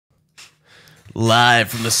Live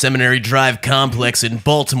from the Seminary Drive complex in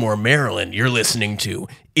Baltimore, Maryland, you're listening to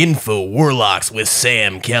Info Warlocks with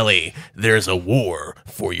Sam Kelly. There's a war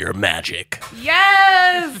for your magic.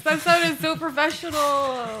 Yes! That sounded so professional.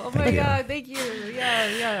 Oh my God, thank you.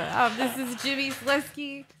 Yeah. This is Jimmy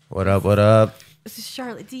Selesky. What up? This is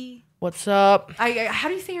Charlotte D. What's up? How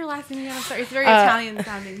do you say your last name again? I'm sorry. It's very Italian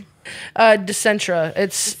sounding. Dicentra.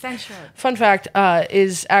 Dicentra. Fun fact,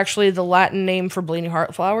 is actually the Latin name for bleeding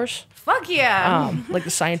heart flowers. Fuck yeah. Like the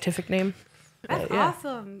scientific name. That's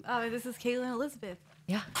awesome. This is Kaelin Elizabeth.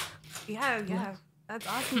 Yeah. Yeah. That's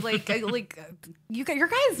awesome. Your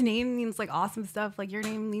guys' name means like awesome stuff. Like your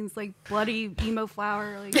name means like bloody emo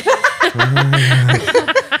flower. Like, that's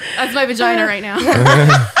my vagina right now.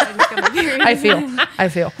 I feel.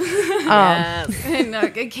 Yes. And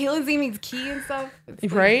Kayla's name means key and stuff.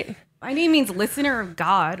 It's right? Like, my name means listener of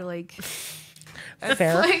God. Like,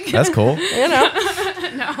 fair. That's cool. You know.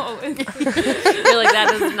 No. You're like,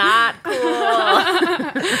 that is not cool.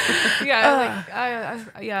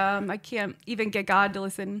 I can't even get God to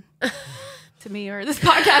listen to me or this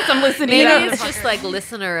podcast I'm listening to. Maybe it's just like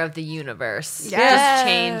listener of the universe. Yes. Just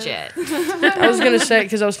change it. I was going to say,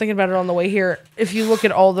 because I was thinking about it on the way here, if you look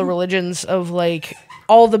at all the religions of like,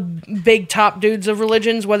 all the big top dudes of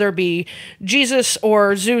religions, whether it be Jesus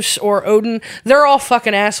or Zeus or Odin, they're all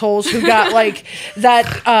fucking assholes who got like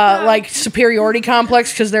that like superiority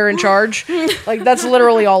complex because they're in charge. Like that's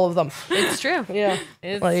literally all of them. It's true. Yeah.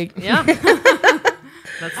 Yeah.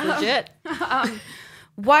 That's legit.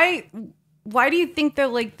 Why do you think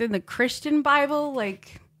that like in the Christian Bible,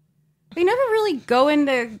 like they never really go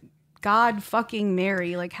into God fucking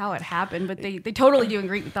Mary, like how it happened, but they totally do in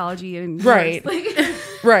Greek mythology and right.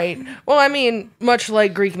 Right. Well, I mean, much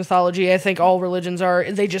like Greek mythology, I think all religions are.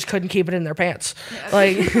 They just couldn't keep it in their pants. Yeah.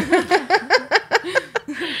 Like,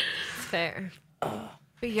 Fair. But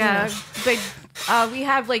we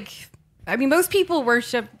have like, I mean, most people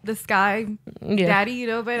worship the sky daddy, you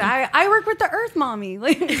know, but I work with the Earth mommy.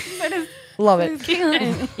 Like, that is, love it.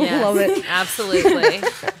 Yes, love it. Absolutely.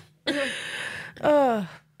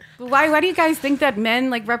 Why do you guys think that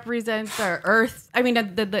men like represent the earth? I mean,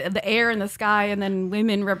 the air and the sky, and then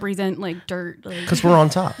women represent like dirt. Because we're on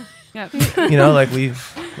top. Yeah. You know, like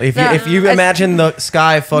if you imagine the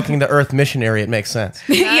sky fucking the earth missionary, it makes sense.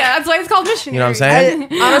 Yeah, that's why it's called missionary. You know what I'm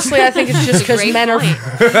saying? Honestly, I think it's just because men are.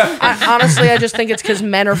 Honestly, I just think it's because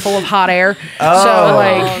men are full of hot air. Oh. So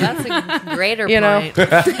like, That's a greater you know. point.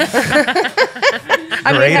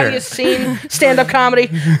 I mean, have you seen stand-up comedy?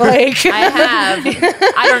 Like, I have.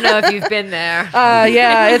 I don't know if you've been there.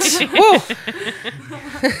 yeah, it's. Woo.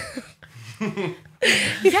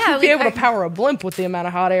 Yeah, Be able to power a blimp with the amount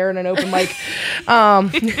of hot air in an open mic.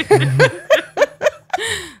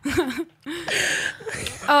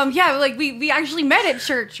 Yeah, like we actually met at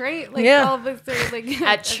church, right? Like all of us are like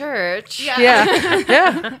At church.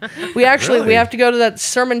 Yeah. We have to go to that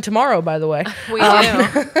sermon tomorrow, by the way. We do.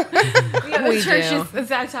 Yeah, the We church do. is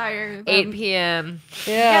satire. 8 p.m.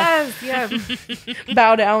 Yeah. Yes.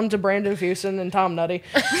 Bow down to Brandon Fusen and Tom Nutty.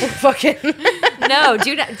 Fucking. No,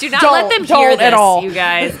 do not let them Don't hear at this, all. you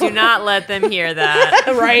guys. Do not let them hear that.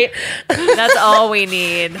 Right. That's all we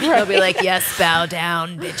need. They'll be like, yes, bow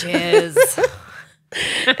down, bitches.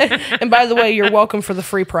 And by the way, you're welcome for the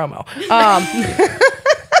free promo.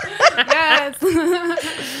 Yes.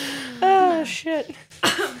 Oh shit.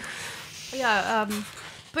 Yeah.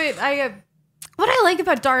 But what I like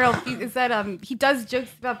about Darnell is that he does jokes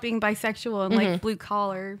about being bisexual and like blue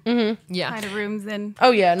collar Yeah. kind of rooms and.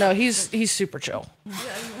 Oh yeah, no, he's super chill.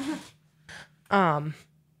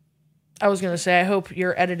 I was gonna say, I hope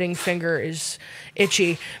your editing finger is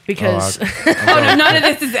itchy because None of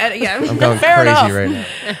this is yeah. I'm going Fair crazy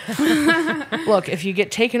enough. right now. look, if you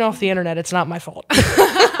get taken off the internet, it's not my fault.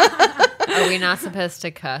 Are we not supposed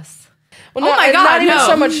to cuss? Well, Oh my God, not even no.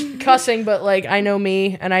 so much cussing, but like I know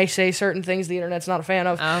me, and I say certain things the internet's not a fan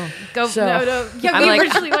of. Oh. Go So- no. Yeah, I'm we like,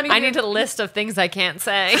 originally wanted I need a list of things I can't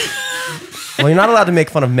say. Well, you're not allowed to make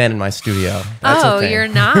fun of men in my studio. That's a thing. You're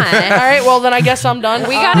not. All right, well then I guess I'm done.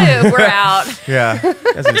 We're out. Yeah.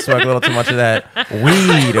 Guess we smoke a little too much of that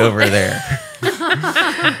weed over there.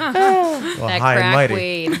 Well, That high and crack mighty.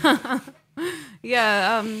 weed.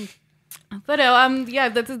 Yeah, but yeah,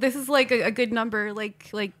 this is like a good number.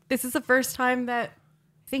 Like this is the first time that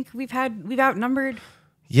I think we've outnumbered.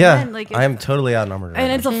 Yeah, Men, like, I am totally outnumbered. And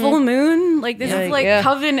right it's a full moon. Like this Yeah, is like yeah.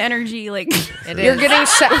 coven energy. Like It You're is.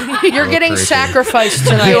 getting you're getting crazy. sacrificed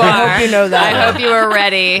tonight. You I are. hope you know that. I hope you were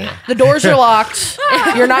ready. The doors are locked.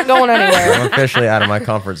 You're not going anywhere. I'm officially out of my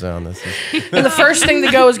comfort zone. This is And the first thing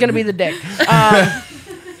to go is going to be the dick.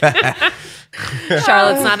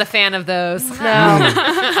 Charlotte's not a fan of those. No.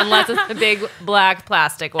 Unless it's the big black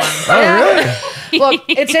plastic one. Oh, really? Look,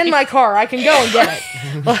 it's in my car. I can go and get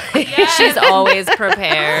it. She's always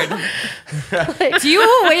prepared. Do you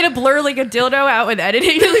have a way to blur like a dildo out with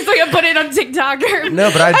editing? At least I can put it on TikTok.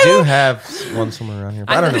 No, but I do have one somewhere around here.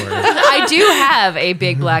 But I don't know where it is. I do have a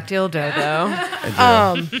big black dildo,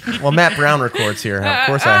 though. Well, Matt Brown records here. Of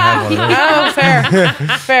course I have one of those.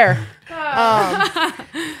 Oh, fair.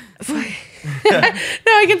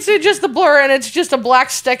 No, I can see just the blur, and it's just a black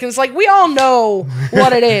stick, and it's like, we all know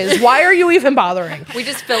what it is. Why are you even bothering? We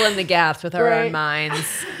just fill in the gaps with our Right. own minds.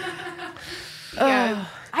 Yeah.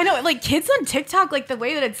 I know, like kids on TikTok, like the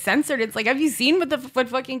way that it's censored, it's like, have you seen what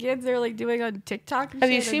fucking kids are like doing on TikTok? And Have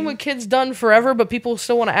you shit? seen what kids done forever, but people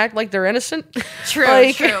still want to act like they're innocent? True,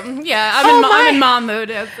 Like- true. Yeah, Oh, I'm in mom mode.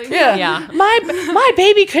 Like, Yeah. Yeah. My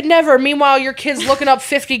baby could never. Meanwhile, your kid's looking up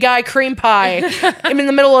 50 guy cream pie in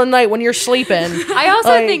the middle of the night when you're sleeping. I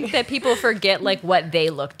also Like- think that people forget like what they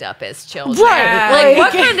looked up as children. Right. Like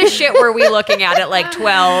what kind of shit were we looking at like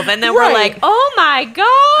 12? And then we're Right. like, oh my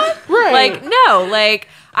God. Right. Like, no, like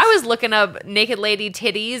I was looking up naked lady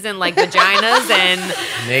titties and like vaginas and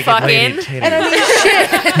Naked fucking. lady titties. And I mean,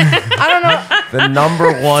 shit. I don't know. The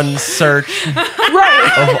number one search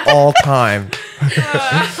Right. of all time.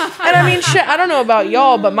 And I mean, shit, I don't know about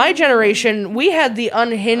y'all, but my generation, we had the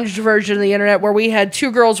unhinged version of the internet where we had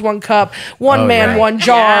 2 girls, 1 cup, one Oh, man, yeah. 1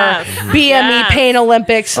 jar, Yes. BME Yes. Pain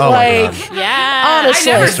Olympics. Oh, my like, God. Yeah.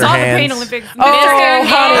 Honestly. I never Mr. saw the Hands. Pain Olympics. Oh, Mr. honey.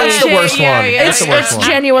 Hands. That's the worst Yeah, one. yeah, That's the yeah. worst it's one.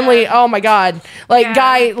 genuinely, oh my God. Like, Yeah.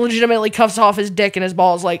 guy legitimately cuffs off his dick and his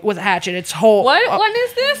balls, like, with a hatchet. It's whole. What one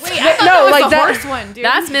is this? Wait, I thought No, that was like the that- horse one, dude.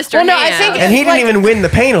 That's Mr. Well, no, I Hands. think- And he didn't Like- even win the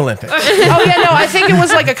Pain Olympics. Oh yeah, no, I think it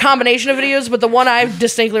was like a combination of videos, but the one I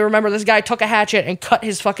distinctly remember, this guy took a hatchet and cut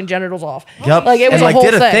his fucking genitals off. Yep. Like, it was and a like whole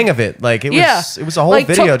did a thing. thing of it. Like it was Yeah, it was a whole like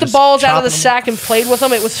video. took the just balls out of the chopping them. sack and played with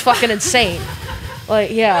them. It was fucking insane.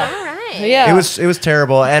 Like, yeah, All right. yeah. It was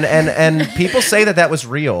terrible. And people say that was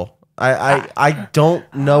real. I don't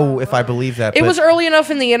know if I believe that. It but was early enough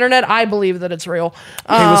in the internet. I believe that it's real.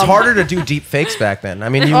 it was harder to do deep fakes back then. I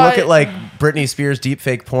mean, you look at like Britney Spears deep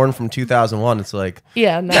fake porn from 2001. It's like,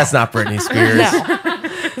 Yeah, no. that's not Britney Spears.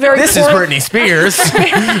 Very This is poor- Britney Spears.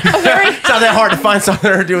 It's not that hard to find something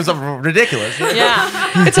her doing something ridiculous.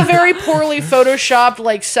 Yeah. It's a very poorly photoshopped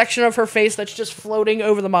like section of her face that's just floating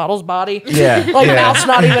over the model's body. Yeah, Like yeah. mouth's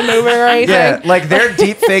not even moving or anything. Yeah, like their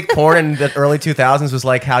deep fake porn in the early 2000s was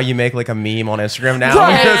like how you make like a meme on Instagram now.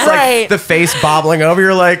 Right, It's like right. the face bobbling over.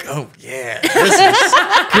 You're like, oh yeah, this is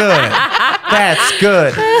good. That's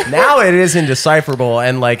good. Now it is indecipherable,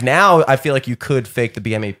 and like now I feel like you could fake the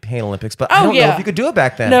BMA Pain Olympics, but I don't know yeah. if you could do it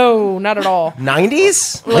back then. No, not at all.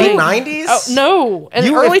 90s, late 90s. Oh, no. In the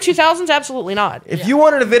You- early 2000s, absolutely not. If you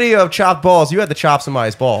wanted a video of chopped balls, you had to chop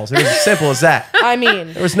somebody's balls. It was as simple as that. I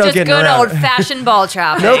mean, There was no Just getting good around. old fashioned ball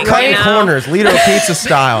chopping. No cutting you know? corners, Lido Pizza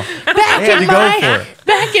style. They had to go for it.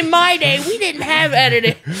 back in my day, we didn't have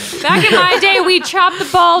editing. Back in my day, we chopped the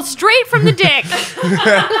ball straight from the dick.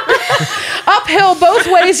 Uphill both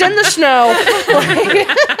ways in the snow.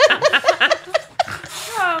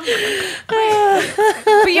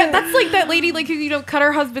 But yeah, that's like that lady, like who cut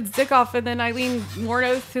her husband's dick off, and then Eileen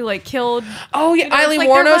Warnos who like killed. Oh yeah, it's Eileen like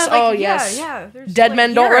they're Warnos. kind of, like, Oh yes. yeah. They're just, Dead like,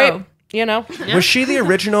 men don't hero. rape. You know. Was she the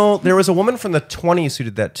original? There was a woman from the 20s who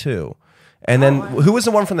did that too. And then who was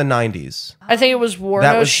the one from the 90s? I think it was Warnos.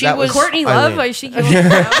 That was- she that was, was- Courtney Eileen. Love, like she killed him.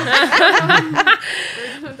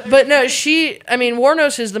 but no, I mean,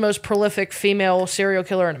 Warnos is the most prolific female serial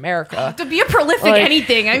killer in America. To be a prolific Like,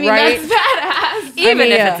 anything, I mean, right? that's badass. Even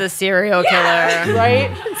mean, if yeah. it's a serial killer, Right?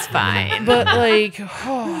 it's fine. But like,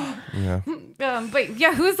 But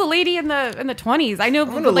yeah, who's the lady in the 20s? I know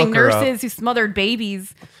gonna like look her up. nurses who smothered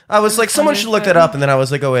babies. I was like, someone should look that up. And then I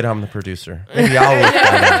was like, oh, wait, I'm the producer. Maybe I'll look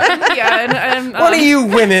that up. Yeah, and One of you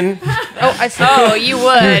women. oh, I think Oh, you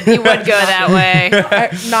would go that way.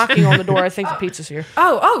 knocking on the door. I think the pizza's here.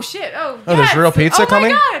 oh shit, Oh, there's real pizza oh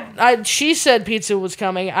coming? my god, She said pizza was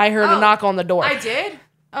coming. I heard a Oh. knock on the door. I did.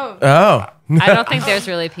 Oh, Oh. I don't think there's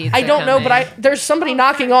really pizza. I don't know, but there's somebody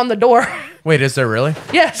knocking on the door. Wait, is there really?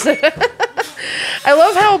 Yes. I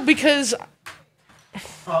love how because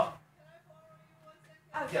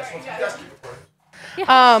shit,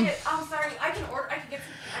 I'm sorry. I can order. I can get.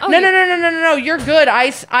 No. You're good.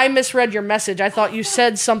 I misread your message. I thought you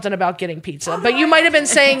said something about getting pizza, but you might have been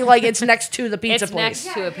saying like it's next to the pizza It's place.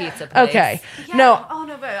 next to a pizza place. Okay. Yeah. No. Oh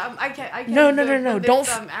no, but I can't. No. Don't.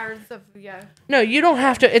 Hours of, yeah. No, you don't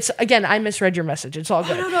have to. It's again. I misread your message. It's all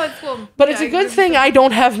good. No, it's cool. But it's a good thing I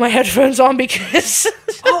don't have my headphones on because.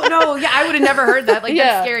 Oh no, yeah, I would have never heard that. Like Yeah.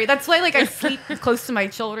 that's scary. That's why like I sleep close to my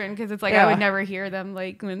children because it's like Yeah. I would never hear them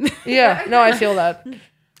like when. Yeah. No, I feel that.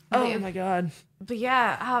 Oh my god. But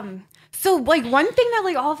yeah, so like one thing that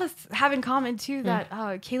like all of us have in common too that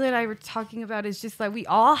Kaelin and I were talking about is just like we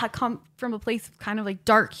all come from a place of kind of like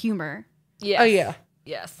dark humor. Yes. Oh yeah.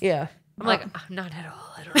 Yes. Yeah. I'm like, not at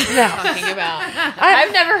all. I don't know what you're talking about.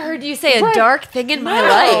 I've never heard you say a Right. dark thing in my No,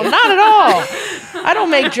 life. not at all. I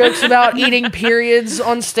don't make jokes about eating periods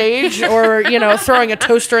on stage or, throwing a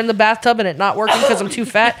toaster in the bathtub and it not working because I'm too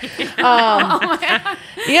fat.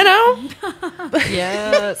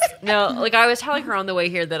 Yes. No, like I was telling her on the way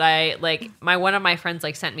here that I like one of my friends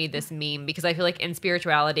like sent me this meme because I feel like in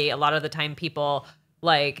spirituality, a lot of the time people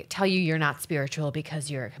like tell you you're not spiritual because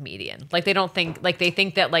you're a comedian. Like they don't think like they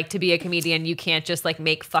think that like to be a comedian you can't just like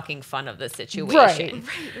make fucking fun of the situation. Right.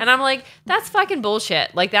 And I'm like, that's fucking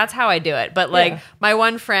bullshit. Like that's how I do it. But like my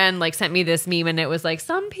one friend like sent me this meme and it was like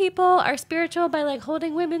some people are spiritual by like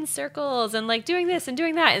holding women's circles and like doing this and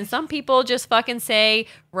doing that. And some people just fucking say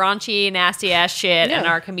raunchy, nasty ass shit and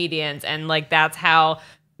are comedians and like that's how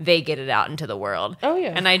they get it out into the world. Oh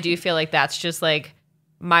yeah. And I do feel like that's just like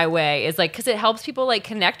my way is like because it helps people like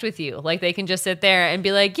connect with you. Like they can just sit there and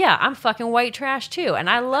be like, yeah, I'm fucking white trash too and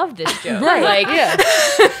I love this joke. Right. Like yeah.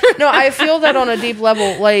 No, I feel that on a deep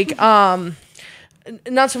level. Like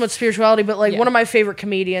not so much spirituality, but like one of my favorite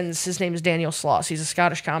comedians, his name is Daniel Sloss. He's a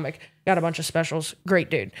Scottish comic, got a bunch of specials,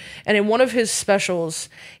 great dude. And in one of his specials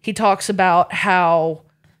he talks about how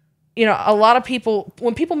a lot of people,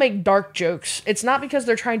 when people make dark jokes, it's not because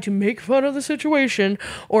they're trying to make fun of the situation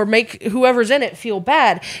or make whoever's in it feel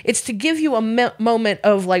bad. It's to give you a moment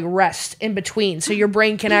of like rest in between so your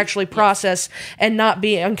brain can actually process and not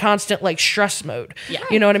be in constant like stress mode. Yeah.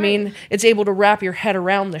 You know what I mean? It's able to wrap your head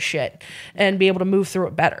around the shit and be able to move through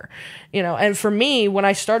it better. And for me, when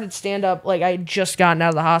I started stand up, like I had just gotten out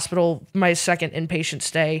of the hospital, my second inpatient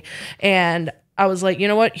stay, and I was like, you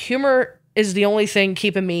know what? Humor is the only thing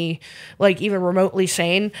keeping me like even remotely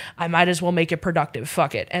sane. I might as well make it productive.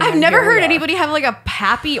 Fuck it. And I've never heard anybody have like a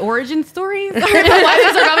happy origin story.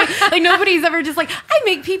 Like nobody's ever just like I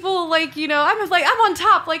make people like I'm just like I'm on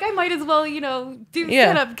top. Like I might as well do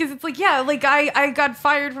stand up because it's like like I got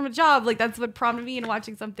fired from a job. Like that's what prompted me in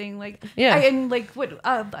watching something like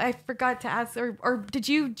I forgot to ask or did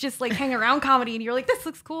you just like hang around comedy and you're like this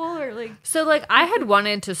looks cool or like so like I had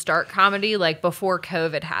wanted to start comedy like before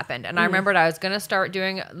COVID happened and I remembered I was going to start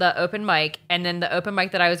doing the open mic and then the open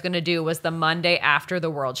mic that I was going to do was the Monday after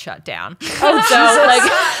the world shut down. Oh, so like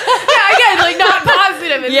again like not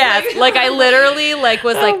positive. Yes, like I literally like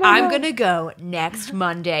was like I'm going to go next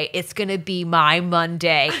Monday. It's going to be my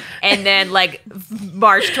Monday. And then like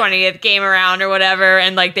March 20th came around or whatever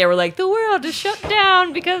and like they were like the world is shut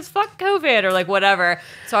down because fuck COVID or like whatever.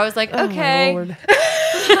 So I was like, okay.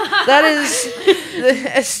 That is,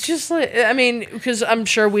 it's just like, I mean, because I'm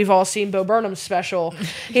sure we've all seen Bo Burnham's special.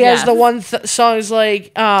 He has the one song is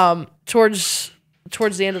like, towards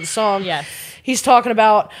the end of the song. Yes. He's talking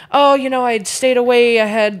about, I'd stayed away, I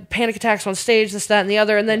had panic attacks on stage, this, that, and the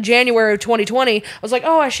other. And then January of 2020, I was like,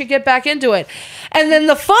 I should get back into it. And then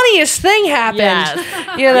the funniest thing happened.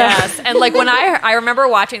 Yes. Yes. And like when I remember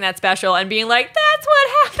watching that special and being like, that's what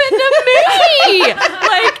happened to me.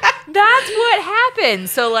 Like, that's what happened.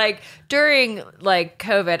 So like during like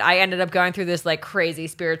COVID, I ended up going through this like crazy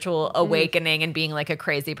spiritual awakening and being like a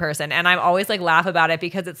crazy person. And I'm always like laugh about it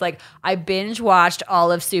because it's like I binge watched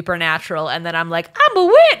all of Supernatural and then I'm like, I'm a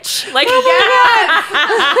witch. Like, and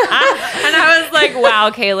I was like, wow,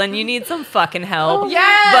 Kaelin, you need some fucking help. But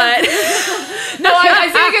no, I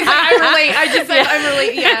see because I relate. I'm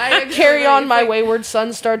relate. Yeah. Carry On My Wayward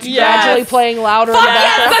Son starts gradually playing louder in the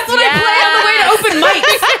background. That's what I play on the way to open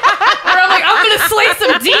mics. Where I'm like, I'm gonna slay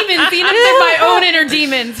some demons, even if they're my own inner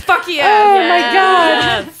demons. Fuck yeah. Oh my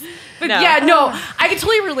god. Yes. But I can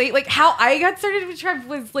totally relate. Like how I got started with Trev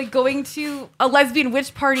was like going to a lesbian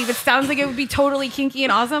witch party that sounds like it would be totally kinky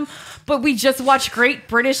and awesome. But we just watched Great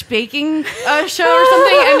British Baking Show or something,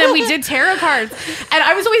 and then we did tarot cards. And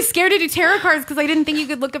I was always scared to do tarot cards because I didn't think you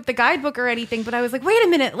could look up the guidebook or anything. But I was like, wait a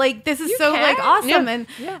minute, like this is like awesome. And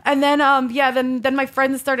then my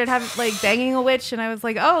friends started having like banging a witch, and I was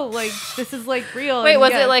like, oh, like this is like real. Wait, and,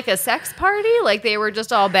 was it like a sex party? Like they were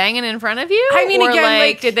just all banging in front of you? I mean, or again,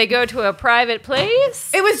 like did they go to a private place?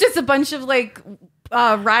 It was just a bunch of like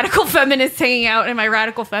radical feminists hanging out in my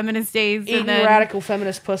radical feminist days. Eating and then radical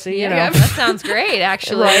feminist pussy, you know. Yeah. That sounds great,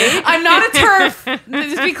 actually. Right? I'm not a turf.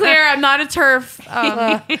 Just to be clear, I'm not a turf.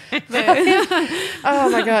 Oh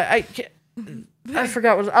my god, I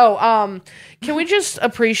forgot what. Can we just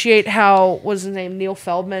appreciate how was his name Neil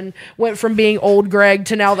Feldman went from being old Greg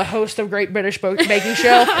to now the host of Great British Baking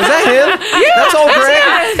Show? Is that him? Yeah, that's old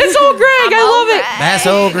Greg. It's old Greg. I love it. That's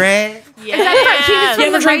old Greg. Yeah. You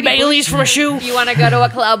ever drink Bailey's from a shoe? You want to go to a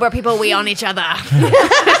club where people wee on each other.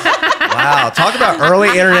 Wow, talk about early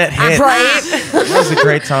internet hits. Right. That was a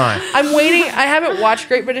great time. I'm waiting. I haven't watched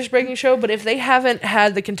Great British Baking Show, but if they haven't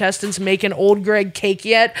had the contestants make an old Greg cake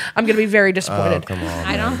yet, I'm going to be very disappointed. Oh, come on.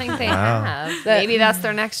 I don't think they Wow. have. Maybe that's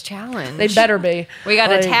their next challenge. They better be. We got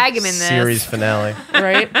to Like, tag him in this. Series finale.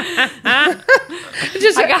 Right?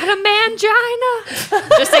 Just, I got a mangina.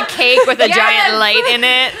 Just a cake with a giant light in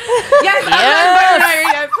it. Yes.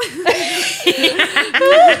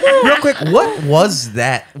 Real quick, what was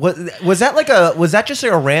that? Was that just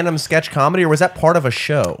like a random sketch comedy, or was that part of a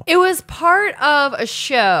show? It was part of a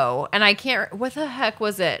show, and I can't. What the heck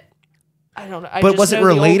was it? I don't know. But was it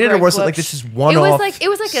related, or was it like this is one It off?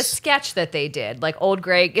 was like a sketch that they did, like Old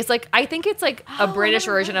Greg. It's like I think it's like a British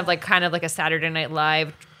version of like kind of like a Saturday Night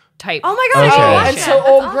Live type. Oh my god! Okay. Oh, I and should so watch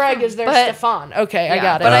old that. Greg is their But- Stefan. Okay, I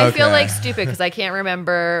got it. But I feel Okay. like stupid because I can't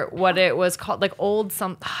remember what it was called. Like old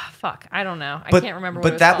some. Fuck, I don't know. I can't remember. What it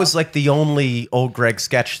But was that called. was like the only old Greg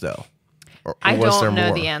sketch, though. Or I was there don't know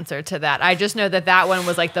more? the answer to that. I just know that one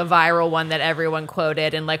was like the viral one that everyone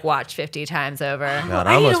quoted and like watched 50 times over. God,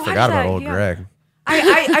 I I need almost to watch forgot about that, old yeah. Greg.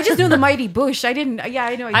 I just know the Mighty Bush. I didn't. Yeah,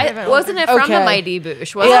 I know. Wasn't it from Okay. the Mighty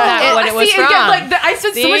Bush? Wasn't Yeah. that what it was from? I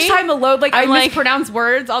spent so much See? time alone. Like I I'm like- mispronounce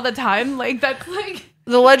words all the time. Like that's like.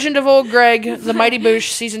 The Legend of Old Greg, The Mighty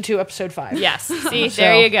Boosh, Season 2, Episode 5. Yes. See, So,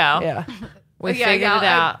 there you go. Yeah. We Yeah, figured yeah, it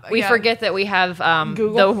out. We yeah. forget that we have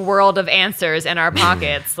Google. the world of answers in our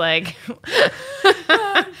pockets. Like,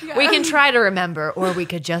 we can try to remember, or we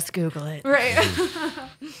could just Google it. Right.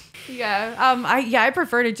 Yeah. I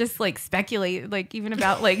prefer to just like speculate, like even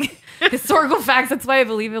about like historical facts. That's why I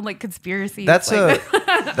believe in like conspiracies. That's like,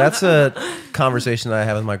 that's a conversation that I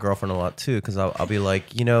have with my girlfriend a lot too, because I'll be like,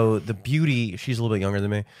 the beauty. She's a little bit younger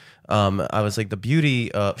than me. I was like, the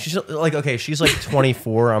beauty. She's like, okay, she's like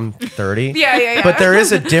 24. I'm 30. Yeah. But there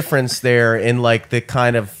is a difference there in like the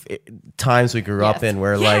kind of times we grew up in,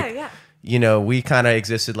 where like. We kind of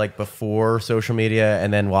existed like before social media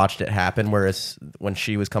and then watched it happen. Whereas when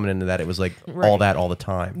she was coming into that, it was like all that all the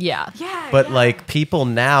time. Yeah. But like people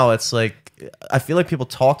now, it's like, I feel like people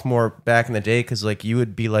talked more back in the day because like you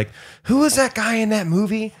would be like, who was that guy in that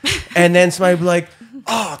movie? And then somebody would be like,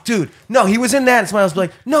 oh, dude, no, he was in that. And somebody else would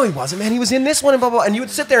be like, no, he wasn't, man. He was in this one and blah, blah. And you would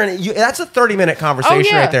sit there and that's a 30-minute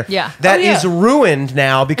conversation right there. Yeah. That is ruined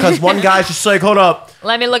now because one guy's just like, hold up.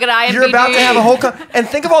 Let me look at IMDb. You're about to have a whole and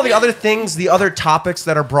think of all the other things, the other topics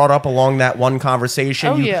that are brought up along that one conversation.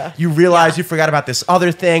 Oh, You realize you forgot about this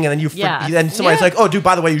other thing, and then then somebody's like, "Oh, dude,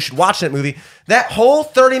 by the way, you should watch that movie." That whole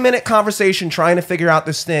 30-minute conversation trying to figure out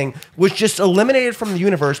this thing was just eliminated from the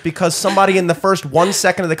universe because somebody in the first 1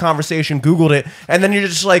 second of the conversation Googled it, and then you're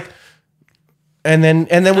just like. And then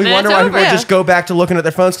we wonder why people just go back to looking at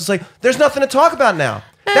their phones because like there's nothing to talk about now.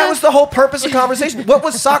 That was the whole purpose of conversation. What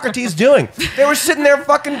was Socrates doing? They were sitting there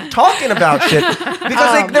fucking talking about shit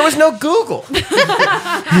because there was no Google.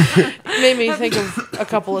 It made me think of a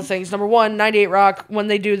couple of things. Number one, 98 Rock, when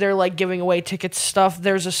they do their like giving away tickets stuff,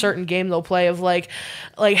 there's a certain game they'll play of like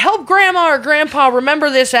help grandma or grandpa remember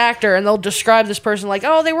this actor, and they'll describe this person like,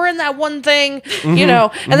 oh, they were in that one thing, and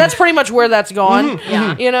that's pretty much where that's gone.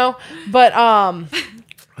 But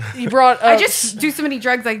you brought I just do so many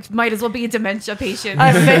drugs. I might as well be a dementia patient.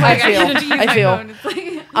 I feel.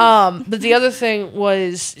 feel. But the other thing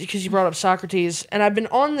was, because you brought up Socrates, and I've been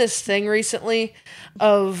on this thing recently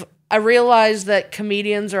of, I realized that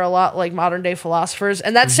comedians are a lot like modern day philosophers,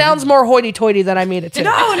 and that sounds more hoity-toity than I mean it to.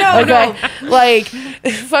 No. Like,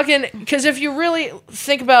 fucking, because if you really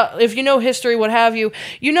think about, if you know history, what have you,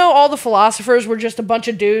 all the philosophers were just a bunch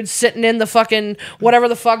of dudes sitting in the fucking whatever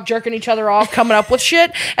the fuck, jerking each other off, coming up with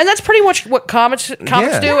shit, and that's pretty much what comics do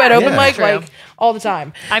at open mic, True. like all the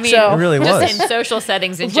time. I mean, so, It really was. just in social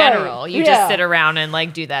settings in general, you just sit around and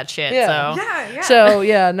like do that shit. Yeah. So So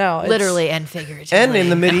yeah, no, it's- literally and figuratively. And in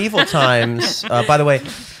the medieval times, by the way,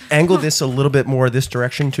 angle this a little bit more this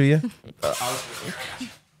direction to you.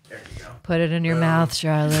 Put it in your mouth,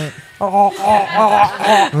 Charlotte.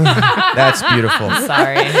 That's beautiful.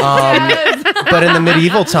 Sorry. But in the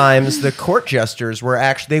medieval times, the court jesters were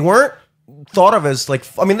actually, they weren't thought of as like,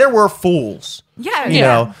 I mean, there were fools. Yeah, You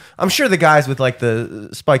know, I'm sure the guys with like the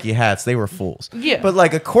spiky hats, they were fools. Yeah. But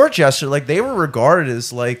like a court jester, like they were regarded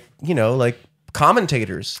as like, you know, like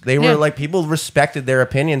commentators. They were like, people respected their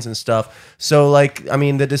opinions and stuff. So like, I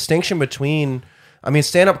mean, the distinction between, I mean,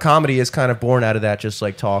 stand-up comedy is kind of born out of that, just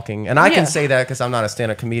like talking. And I can say that because I'm not a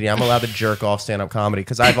stand-up comedian. I'm allowed to jerk off stand-up comedy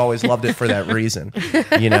because I've always loved it for that reason.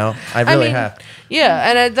 You know, I really have.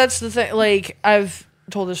 Yeah, and that's the thing. Like, I've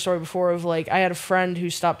told this story before of like, I had a friend who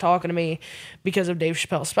stopped talking to me because of Dave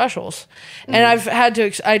Chappelle's specials. And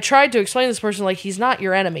I tried to explain to this person, like, he's not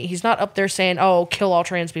your enemy. He's not up there saying, oh, kill all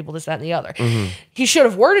trans people, this, that, and the other. He should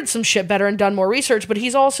have worded some shit better and done more research, but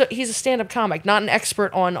he's a stand-up comic, not an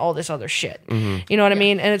expert on all this other shit. You know what I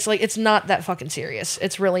mean? And it's like, it's not that fucking serious.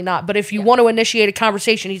 It's really not. But if you want to initiate a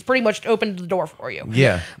conversation, he's pretty much opened the door for you.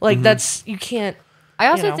 Yeah. Like, that's, you can't. I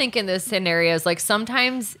also know. think in this scenarios, like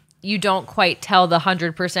sometimes you don't quite tell the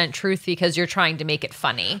 100% truth because you're trying to make it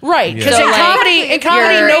funny. Right, because So, in like,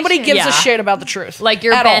 comedy, nobody gives yeah. a shit about the truth. Like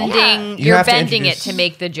you're at all. bending, You you're have to bending it introduce- to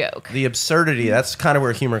make the joke. The absurdity, that's kind of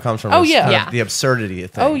where humor comes from. Oh, is yeah. kind of Yeah. the absurdity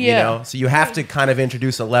thing. Oh, yeah. You know? So you have to kind of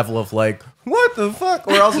introduce a level of like, what the fuck?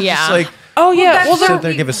 Or else it's just Yeah. like, Oh yeah, well, sit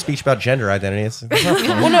there and give a speech about gender identity. It's not funny.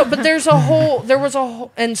 well, no, but there was a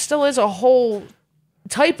whole, and still is a whole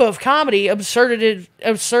type of comedy,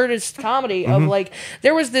 absurdist comedy of like,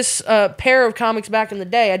 there was this pair of comics back in the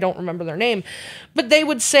day, I don't remember their name, but they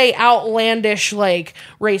would say outlandish, like,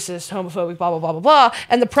 racist, homophobic, blah, blah, blah, blah, blah,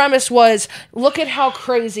 and the premise was, look at how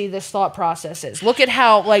crazy this thought process is. Look at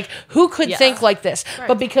how, like, who could think like this?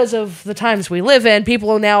 But because of the times we live in,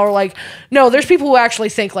 people now are like, no, there's people who actually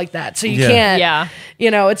think like that, so you can't,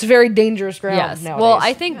 you know, it's very dangerous ground Yes. nowadays. Well,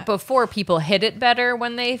 I think before people hit it better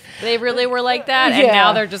when they really were like that, and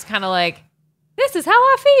now they're just kind of like, this is how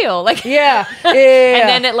I feel. Like, yeah. and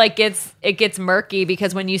then it like gets murky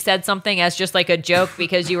because when you said something as just like a joke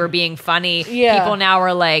because you were being funny, people now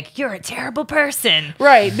are like, you're a terrible person.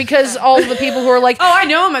 Right, because all the people who are like, Oh, I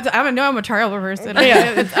know I'm a terrible person.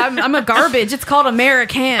 I'm a garbage. It's called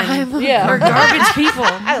American. yeah, We're garbage people.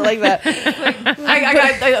 I like that.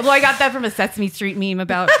 I got that from a Sesame Street meme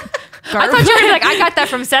about I garbage. thought you were gonna be like, I got that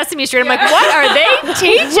from Sesame Street. I'm like, what are they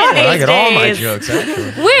teaching these I get all my days? jokes,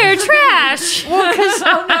 actually. We're trash.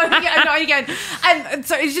 Again. And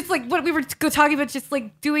so it's just like what we were talking about, just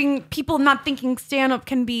like doing people not thinking stand up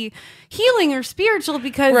can be healing or spiritual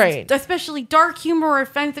because especially dark humor or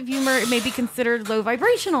offensive humor, it may be considered low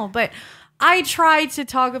vibrational. But I try to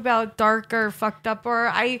talk about dark or fucked up, or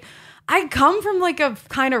I come from like a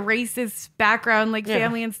kind of racist background, like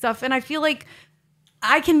family and stuff. And I feel like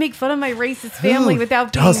I can make fun of my racist family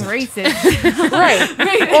without being racist. Right.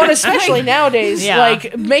 Well, and especially nowadays,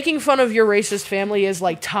 like, making fun of your racist family is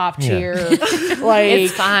like top tier. Like,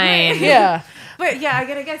 It's fine. Yeah. But yeah,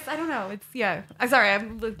 I guess I don't know. It's I'm sorry.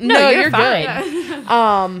 No, you're fine.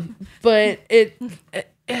 good. But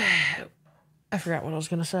I forgot what I was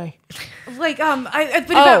gonna say. Like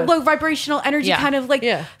about low vibrational energy, kind of like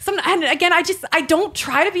some. And again, I don't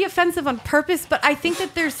try to be offensive on purpose, but I think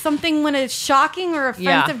that there's something when a shocking or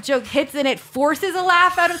offensive joke hits and it forces a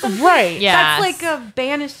laugh out of something. Right. Yeah. That's like a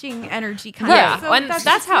banishing energy kind Yeah. of. So And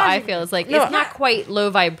that's how I feel. It's like No. it's not quite low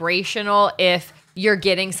vibrational if you're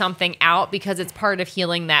getting something out because it's part of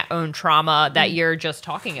healing that own trauma that you're just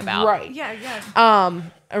talking about. Right. Yeah.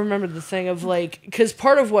 I remember the thing of like, because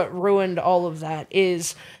part of what ruined all of that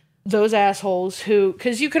is those assholes who,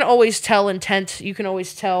 because you can always tell intent, you can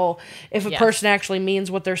always tell if a person actually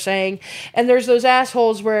means what they're saying. And there's those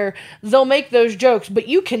assholes where they'll make those jokes, but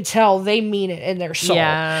you can tell they mean it in their soul.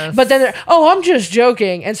 Yes. But then they're, oh, I'm just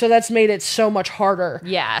joking. And so that's made it so much harder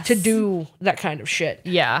Yes. to do that kind of shit.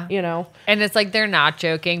 Yeah. You know? And it's like they're not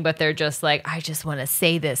joking, but they're just like, I just want to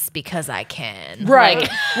say this because I can. Right. Like,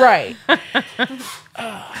 Right.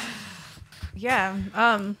 Yeah.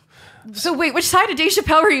 So wait, which side of Dave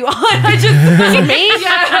Chappelle were you on? I just Me?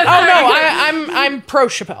 Yeah. Oh no, I'm pro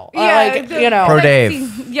Chappelle. You know, Pro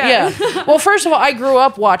Dave. Yeah. Well, first of all, I grew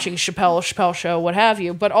up watching Chappelle Show, what have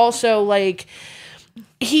you, but also like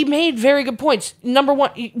he made very good points. Number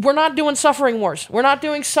one, we're not doing suffering wars. We're not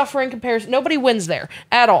doing suffering comparison. Nobody wins there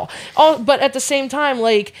at all. But at the same time,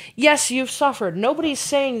 like, yes, you've suffered. Nobody's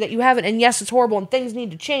saying that you haven't, and yes, it's horrible and things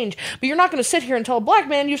need to change. But you're not going to sit here and tell a black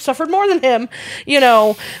man you've suffered more than him. You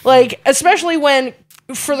know, like, especially when,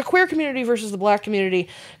 for the queer community versus the black community,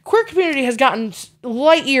 queer community has gotten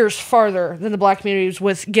light years farther than the black communities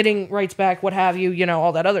with getting rights back, what have you, you know,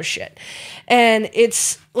 all that other shit. And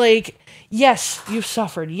it's like, yes, you've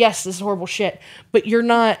suffered. Yes, this is horrible shit. But you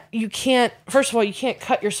can't, first of all, you can't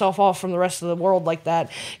cut yourself off from the rest of the world like that.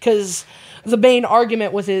 Because the main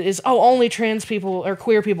argument with it is, only trans people or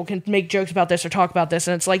queer people can make jokes about this or talk about this.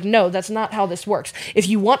 And it's like, no, that's not how this works. If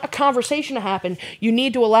you want a conversation to happen, you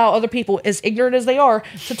need to allow other people, as ignorant as they are,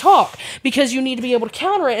 to talk. Because you need to be able to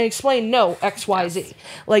counter it and explain, no, X, Y, Z.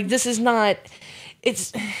 Like, this is not...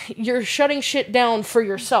 you're shutting shit down for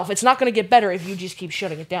yourself. It's not going to get better if you just keep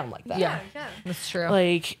shutting it down like that. Yeah. That's true.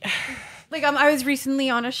 Like I was recently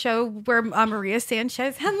on a show where Maria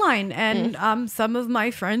Sanchez headlined, and some of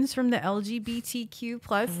my friends from the LGBTQ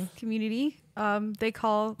plus community, they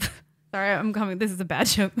call. Sorry, I'm coming. This is a bad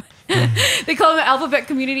joke. They call them the alphabet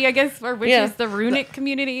community, I guess, which is the runic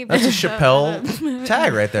community. That's a Chappelle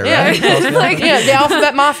tag right there, right? The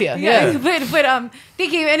alphabet mafia. Yeah. But they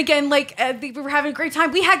came, and again, we were having a great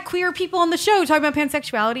time. We had queer people on the show talking about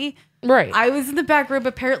pansexuality. Right. I was in the back room.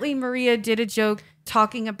 Apparently, Maria did a joke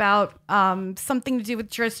talking about something to do with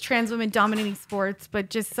just trans women dominating sports, but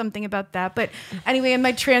just something about that. But anyway, and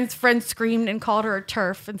my trans friend screamed and called her a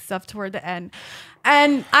TERF and stuff toward the end.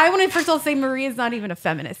 And I want to first of all say Maria's not even a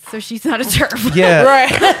feminist, so she's not a TERF. Yeah.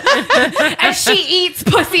 Right. And she eats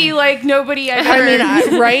pussy like nobody I've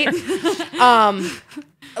heard. Right?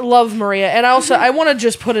 Love Maria. And I want to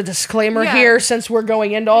just put a disclaimer here since we're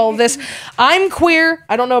going into all of this. I'm queer.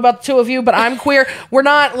 I don't know about the two of you, but I'm queer. We're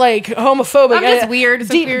not like homophobic. I'm just weird.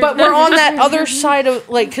 But we're on that other side of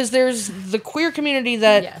because there's the queer community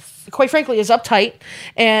that quite frankly is uptight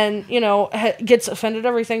and gets offended at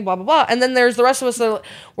everything, blah blah blah. And then there's the rest of us that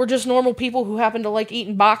we're just normal people who happen to like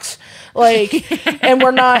eating box, and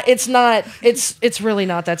we're not. It's really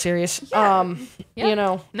not that serious. No,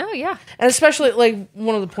 yeah. And especially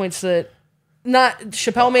one of the points that not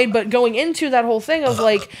Chappelle made, but going into that whole thing of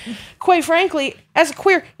quite frankly, as a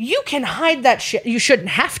queer, you can hide that shit. You shouldn't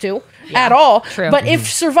have to at all. True. But if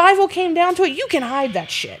survival came down to it, you can hide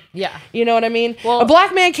that shit. Yeah. You know what I mean? Well, a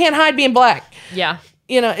black man can't hide being black. Yeah.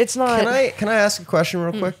 It's not. Can I ask a question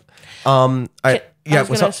real quick? I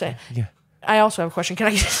was gonna say. Yeah. I also have a question. Can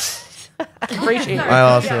I? Appreciate it. I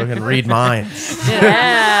also can read minds.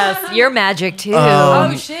 Yes, you're magic too.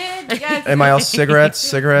 Oh shit! Yes. Am I also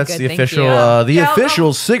cigarettes? Good, the thank official, you. the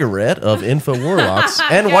official cigarette of Info Warlocks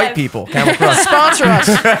and white people. Camel Cross. Sponsor us.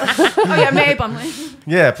 Oh yeah, May Bumley.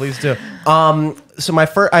 Yeah, please do. So I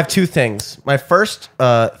have two things. My first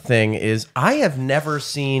thing is I have never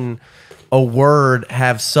seen a word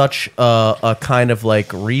have such a kind of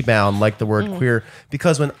rebound like the word queer,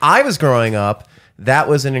 because when I was growing up, that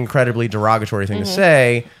was an incredibly derogatory thing to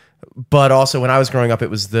say. But also when I was growing up,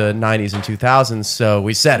 it was the 90s and 2000s, so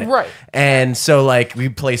we said it. Right. And so we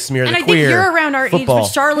play Smear the And I Queer. think you're around our football. age,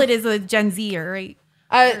 but Charlotte is a Gen Zer, right?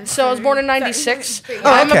 So I was born in '96. Oh,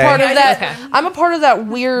 I'm a okay. part of that. Okay. I'm a part of that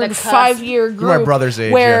weird 5-year group. My brother's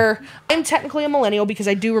age, where I'm technically a millennial because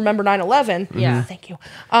I do remember 9/11. Yeah. Thank you.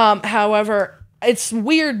 However, it's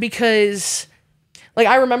weird because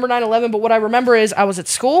I remember 9/11, but what I remember is I was at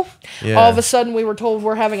school. Yeah. All of a sudden, we were told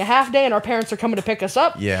we're having a half day and our parents are coming to pick us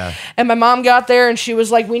up. Yeah. And my mom got there and she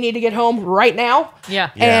was like, "We need to get home right now." Yeah.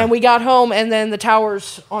 And we got home and then the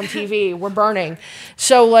towers on TV were burning.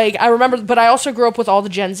 So I remember, but I also grew up with all the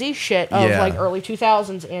Gen Z shit of early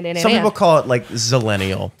 2000s and Some people call it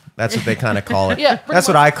Zillennial. That's what they kind of call it. Yeah, that's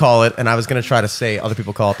what I call it, and I was going to try to say other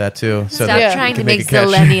people call it that too. So Stop that trying you to can make a catch.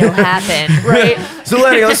 Zillennial happen. Right.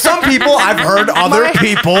 Zillennial. Some people I've heard other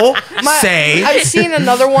people say. I've seen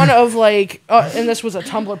another one of and this was a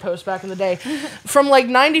Tumblr post back in the day, from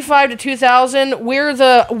 95 to 2000.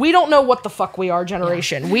 We don't know what the fuck we are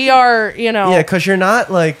generation. We are, Yeah, because you're not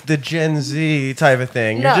the Gen Z type of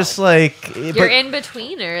thing. No. You're just You're in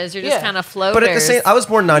betweeners. You're just kind of floaters. But at the same, I was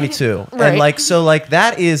born in '92, Right. and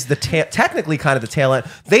that is the technically kind of the tail end.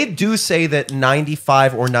 They do say that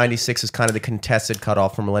 95 or 96 is kind of the contested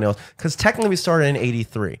cutoff for millennials, because technically we started in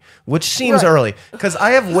 '83, which seems early. Because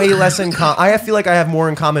I have way less in common. I feel like I have more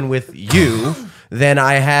in common with you than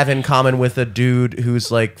I have in common with a dude who's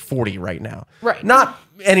 40 right now. Right. Not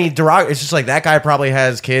any derogatory. It's just that guy probably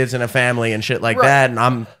has kids and a family and shit like that, and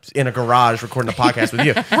I'm in a garage recording a podcast with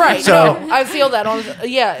you. Right. So No, I feel that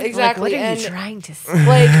exactly. what are and you trying to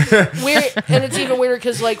say? and it's even weirder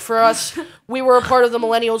because for us, we were a part of the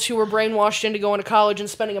millennials who were brainwashed into going to college and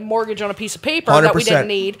spending a mortgage on a piece of paper that we 100%. didn't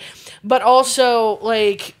need, but also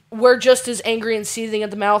we're just as angry and seething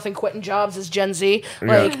at the mouth and quitting jobs as Gen Z.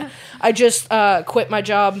 I just quit my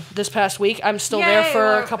job this past week. I'm still there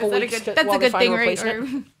for a couple weeks. That's a good thing, right?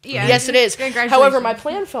 Yeah. Yes, it is. Congratulations. However, my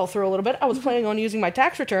plan fell through a little bit. I was planning on using my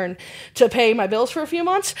tax return to pay my bills for a few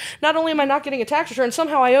months. Not only am I not getting a tax return,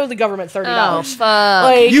 somehow I owe the government $30. Oh, fuck.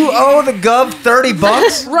 Like, You owe the gov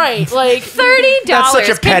 $30? right? Like $30. That's such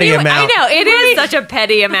a petty amount. I know it is such a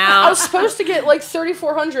petty I amount. was supposed to get like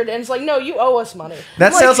 $3,400, and it's like, no, you owe us money.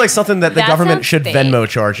 That sounds like something that the That government sounds should fake. Venmo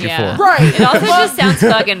charge you Yeah. for. Right. It also just sounds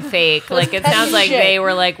fucking fake. Like it petty sounds like shit. they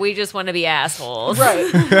were like, we just want to be assholes. Right.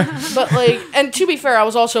 But like, and to be fair, I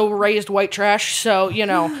was also raised white trash, so you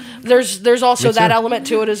know, there's also that element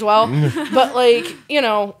to it as well. But like, you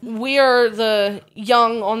know, we are the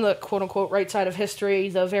young on the quote unquote right side of history,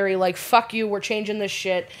 the very like, fuck you, we're changing this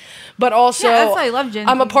shit. But also, Yeah, that's why I love Gen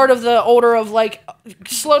I'm a Z. part of the older of like,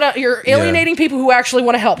 slow down. You're alienating people who actually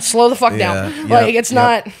want to help. Slow the fuck down. Like it's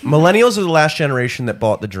not. Millennials are the last generation that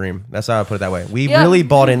bought the dream. That's how I put it that way. We Yeah. really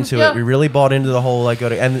bought into Yeah. it. We really bought into the whole like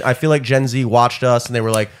and I feel like Gen Z watched us and they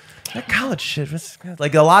were like, that college shit,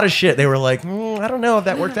 like a lot of shit. They were like, I don't know if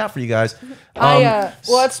that worked out for you guys. Well,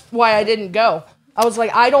 that's why I didn't go. I was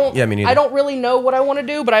like, I don't really know what I want to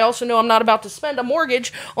do, but I also know I'm not about to spend a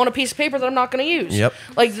mortgage on a piece of paper that I'm not going to use. Yep.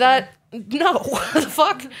 Like that. No, the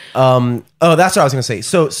fuck. Oh, that's what I was gonna say.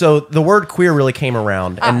 So the word queer really came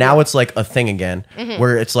around, and now it's like a thing again,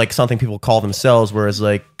 where it's like something people call themselves. Whereas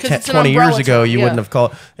like 20 years umbrella ago, term, you yeah. wouldn't have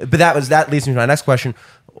called. But that leads me to my next question.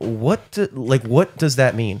 What does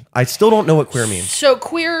that mean? I still don't know what queer means. So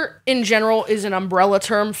queer in general is an umbrella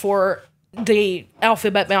term for the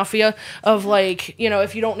alphabet mafia of like, you know,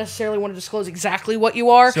 if you don't necessarily want to disclose exactly what you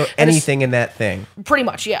are. So and it's anything in that thing. pretty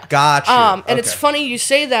much, yeah. Gotcha. And it's Okay. funny you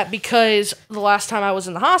say that because the last time I was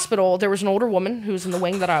in the hospital, there was an older woman who was in the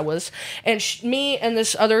wing that I was, and me and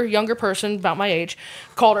this other younger person about my age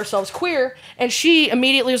called ourselves queer, and she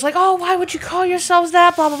immediately was like, "Oh, why would you call yourselves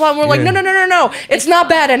that?" Blah blah blah. And we're like, "No, it's not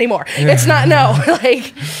bad anymore. It's not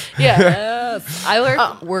like, yeah."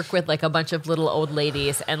 I work with like a bunch of little old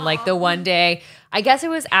ladies, and like the one day, I guess it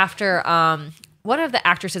was after one of the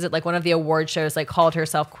actresses at like one of the award shows like called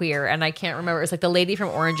herself queer, and I can't remember. It was like the lady from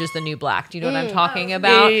Orange is the New Black. Do you know what I'm talking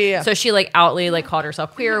about? Yeah. So she like outly like called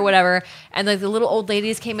herself queer or whatever, and like the little old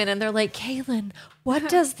ladies came in and they're like, Kaelin, what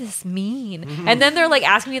does this mean? And then they're like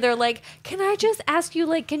asking me, they're like, can I just ask you,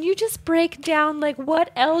 like, can you just break down like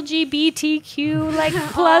what LGBTQ like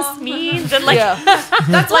plus means? And like,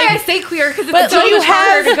 That's why I say queer, because But it's so do you much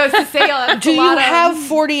harder have- to go to say. Do you have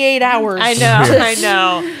 48 hours? I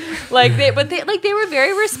know. Like they were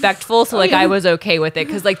very respectful, so like I was okay with it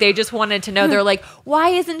because like they just wanted to know. They're like, why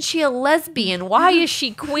isn't she a lesbian? Why is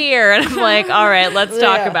she queer? And I'm like, all right, let's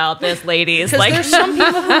talk Yeah. about this, ladies. Because Like, there's some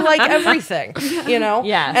people who like everything, you know?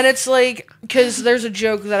 Yes. And it's like, because there's a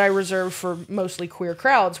joke that I reserve for mostly queer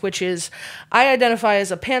crowds, which is, I identify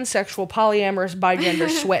as a pansexual, polyamorous, bigender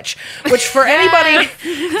switch, which for anybody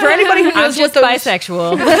who I'm knows just what those,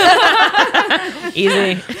 bisexual.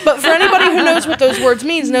 Easy. but for anybody who knows what those words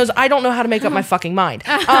means, knows I don't know how to make up my fucking mind.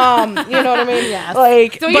 You know what I mean? Yeah.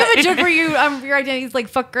 Like, So you have a joke where your identity is like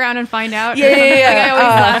fuck around and find out. Yeah, or something? yeah, yeah. Like I always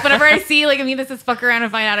laugh whenever I see like this is fuck around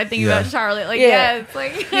and find out. I think about Charlotte. Like Yeah. it's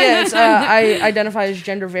like yeah, it's, I identify as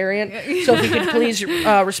gender variant. So if you could please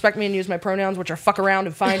respect me and use my pronouns, which are fuck around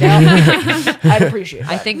and find out, I'd appreciate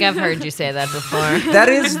that. I think I've heard you say that before. That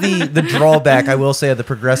is the drawback, I will say, of the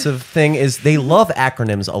progressive thing is they love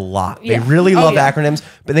acronyms a lot. Yeah. They really Oh, love yeah. acronyms,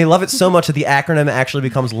 but they love it so much that the acronym actually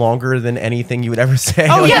becomes longer than anything you would ever say.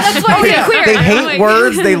 Oh Like, yeah, that's why I say queer. they I'm hate like-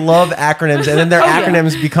 words, they love acronyms, and then their yeah.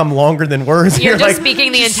 acronyms become longer than words. You're just like,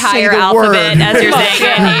 speaking the just say entire the alphabet word. as you're saying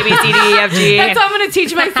it. A, B, C, D, E, F, G. That's how I'm gonna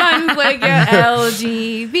teach my sons like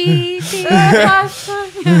LGBT.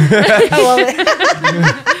 I love it.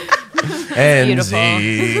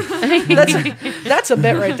 NZ. That's a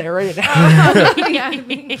bit right there, right now.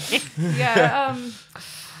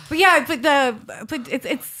 But yeah, but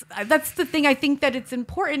it's that's the thing. I think that it's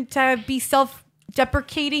important to be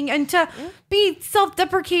self-deprecating and to be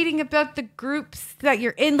self-deprecating about the groups that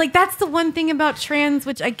you're in. Like that's the one thing about trans,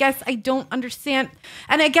 which I guess I don't understand.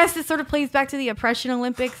 And I guess it sort of plays back to the oppression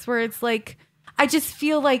Olympics, where it's like I just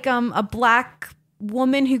feel like a black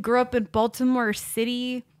woman who grew up in Baltimore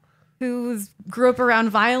City, who grew up around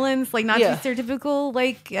violence, like not Yeah. too stereotypical,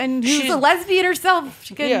 like, and who's She's- a lesbian herself.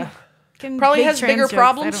 She can, Yeah. can Probably make has trans bigger jokes. I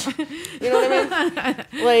problems. don't- You know what I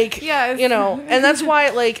mean? Like, Yes. you know, and that's why,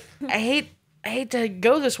 like, I hate to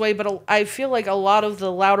go this way, but I feel like a lot of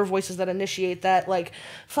the louder voices that initiate that, like,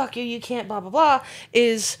 fuck you, you can't, blah, blah, blah,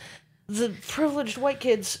 is the privileged white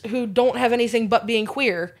kids who don't have anything but being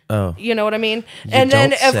queer. Oh. You know what I mean? And then,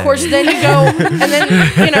 don't of say. course, then you go, and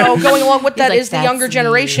then, you know, going along with that like, is the "That's younger me."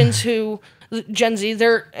 generations who Gen Z,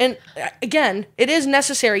 and again, it is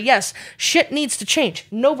necessary. Yes, shit needs to change.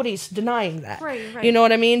 Nobody's denying that. Right. You know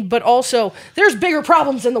what I mean? But also, there's bigger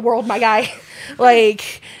problems in the world, my guy.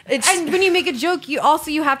 Like, it's... And when you make a joke, you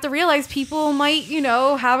have to realize people might,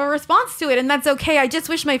 have a response to it, and that's okay. I just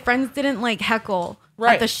wish my friends didn't like heckle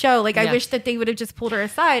at the show. Like, I wish that they would have just pulled her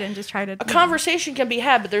aside and just tried to... A conversation can be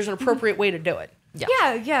had, but there's an appropriate way to do it.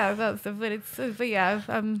 Yeah. So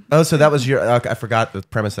that was your... I forgot the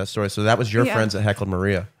premise of that story. So that was your friends that heckled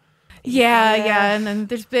Maria. Yeah. And then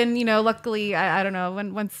there's been, luckily, I don't know,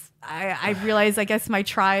 once I realized, I guess my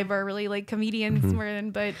tribe are really like comedians more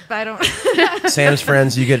than, but I don't. Sam's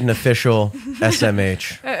friends, you get an official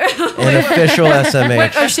SMH. An official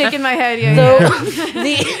SMH. I'm shaking my head.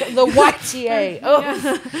 The YTA. Oh,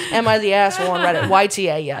 am I the asshole on Reddit?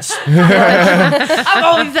 YTA, yes. I'm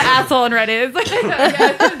always the asshole on Reddit.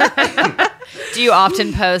 Do you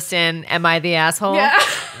often post in "Am I the asshole"? Yeah.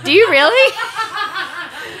 Do you really?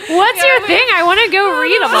 What's your thing? I want to go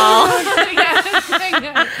read them all.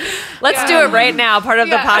 Let's do it right now. Part of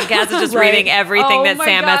the podcast is just reading everything that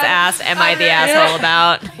Sam has asked. Am I the asshole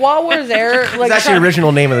about? While we're there, like, it's actually the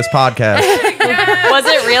original name of this podcast. Was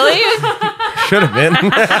it really? Should have been.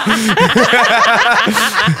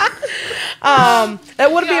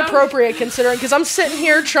 That would be appropriate considering, because I'm sitting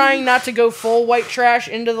here trying not to go full white trash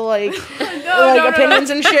into the opinions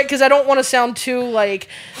and shit, because I don't want to sound too like.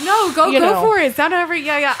 No, go for it. It's not every.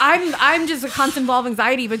 Yeah. I'm just a constant ball of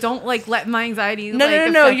anxiety, but don't let my anxiety. No.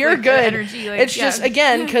 Affect, you're the good. Energy. It's just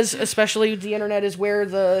again because especially the internet is where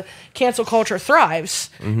the cancel culture thrives.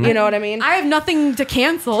 Mm-hmm. You know what I mean? I have nothing to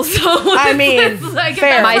cancel, so I mean,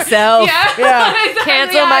 fair. Myself. Yeah.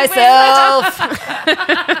 Cancel myself.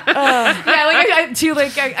 I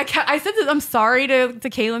said that I'm sorry to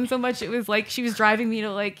Kaelin so much. It was like she was driving me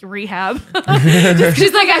to rehab.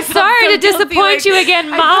 She's like, I'm sorry to disappoint you again,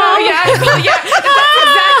 Mom. That's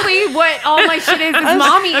exactly what all my shit is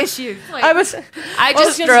mommy issues. I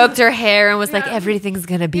just stroked her hair and was like, everything's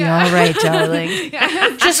gonna be all right, darling.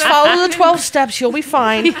 Just follow the 12 steps. You'll be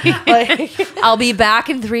fine. I'll be back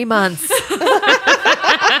in 3 months.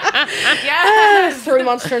 3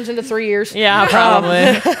 months turns into 3 years. Yeah,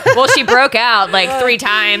 probably. Well, she broke out 3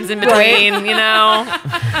 times in between,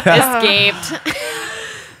 escaped.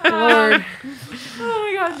 Lord. Oh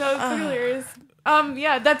my god, no, it's so hilarious.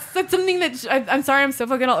 That's something that I'm sorry I'm so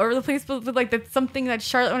fucking all over the place, but that's something that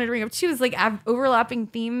Charlotte wanted to bring up too, is overlapping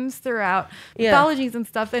themes throughout mythologies and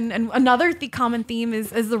stuff, and another common theme is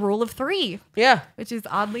the rule of 3. Yeah, which is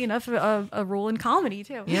oddly enough a rule in comedy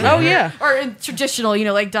too. Yeah. Oh yeah, or in traditional,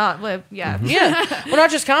 yeah. Yeah, well, not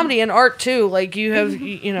just comedy and art too. You have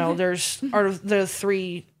there's art of the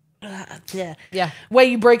 3. Way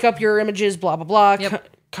you break up your images, blah blah blah. Yep.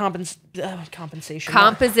 Compensation.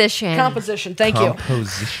 Composition. Thank you.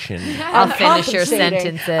 Composition. I'll finish your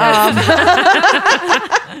sentences.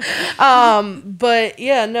 But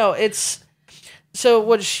yeah, no, it's so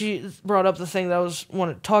what she brought up, the thing that I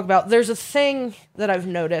wanted to talk about. There's a thing that I've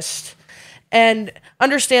noticed, and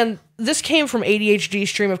understand this came from ADHD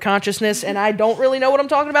stream of consciousness, and I don't really know what I'm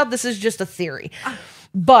talking about. This is just a theory,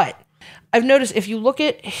 but I've noticed if you look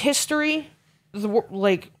at history.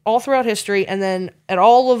 All throughout history, and then at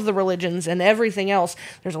all of the religions and everything else,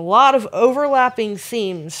 there's a lot of overlapping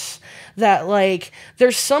themes that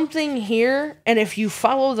there's something here, and if you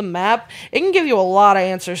follow the map, it can give you a lot of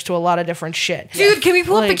answers to a lot of different shit. Dude, can we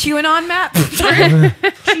pull up the QAnon map?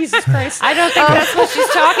 Jesus Christ. I don't think that's what she's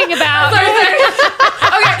talking about. Okay,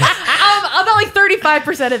 about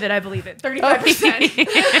 35% of it, I believe it. 35%.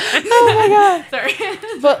 Oh my god. Sorry.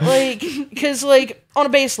 But because on a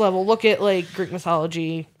base level, look at Greek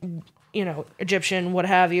mythology, Egyptian, what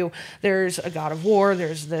have you. There's a god of war.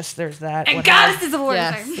 There's this. There's that. And goddesses of war.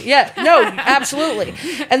 Yes. Yeah. No. Absolutely.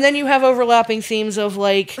 And then you have overlapping themes of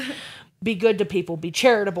be good to people, be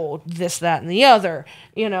charitable, this, that, and the other.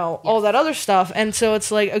 All that other stuff. And so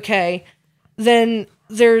it's okay. Then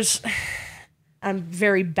there's. I'm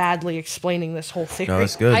very badly explaining this whole theory. No,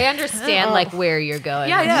 that's good. I understand where you're going.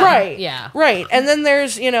 Yeah. Right. Yeah. Right. And then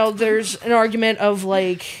there's an argument of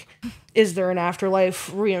is there an afterlife,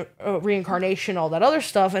 reincarnation, all that other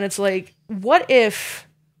stuff, and it's what if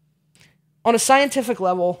on a scientific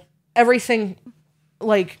level everything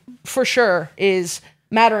for sure is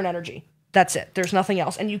matter and energy. That's it. There's nothing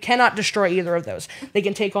else. And you cannot destroy either of those. They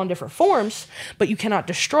can take on different forms, but you cannot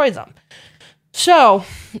destroy them. So,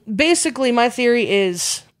 basically, my theory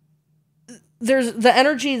is there's the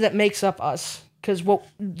energy that makes up us. Because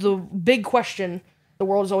the big question the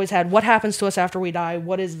world has always had, what happens to us after we die?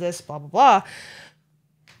 What is this? Blah, blah, blah.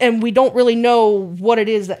 And we don't really know what it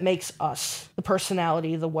is that makes us, the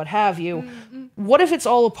personality, the what have you. Mm-hmm. what if it's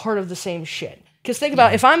all a part of the same shit? Because think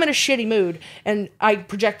about, if I'm in a shitty mood and I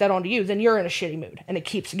project that onto you, then you're in a shitty mood, and it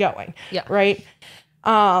keeps going. Yeah. Right?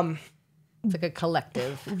 It's like a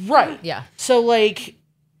collective. Right. Yeah. So, like,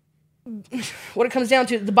 what it comes down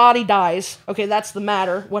to, the body dies. Okay, that's the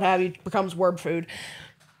matter, what have you, becomes word food.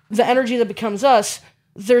 The energy that becomes us,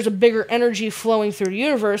 there's a bigger energy flowing through the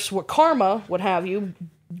universe, what karma, what have you,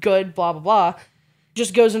 good, blah, blah, blah,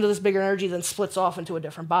 just goes into this bigger energy, then splits off into a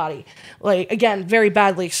different body. Like, again, very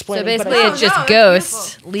badly explained. So basically, it's just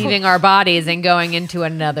ghosts leaving our bodies and going into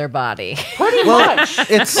another body. Pretty much.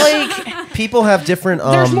 It's like, people have different.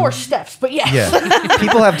 there's more steps, but yeah. Yeah,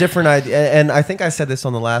 people have different ideas, and I think I said this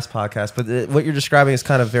on the last podcast. But what you're describing is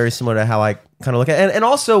kind of very similar to how I kind of look at it. And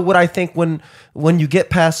also what I think when you get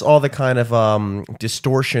past all the kind of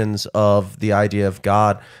distortions of the idea of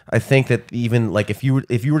God, I think that even like if you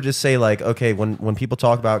were to say like, okay, when people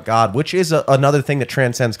talk about God, which is another thing that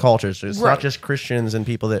transcends cultures, it's not just Christians and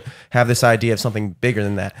people that have this idea of something bigger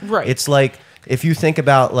than that. Right. It's like if you think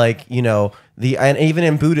about like, you know, and even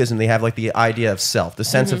in Buddhism, they have like the idea of self. The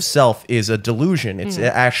sense of self is a delusion. It's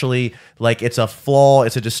actually like it's a flaw.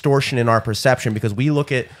 It's a distortion in our perception because we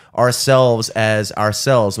look at ourselves as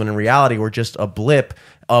ourselves when in reality we're just a blip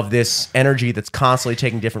of this energy that's constantly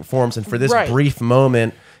taking different forms. And for this brief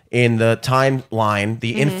moment in the timeline,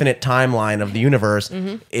 the infinite timeline of the universe,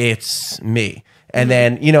 it's me. And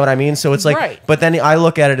then, you know what I mean? So it's like, but then I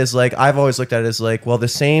look at it as like, I've always looked at it as like, well, the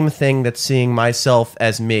same thing that's seeing myself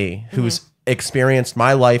as me, who's experienced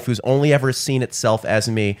my life, who's only ever seen itself as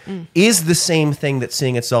me, is the same thing that's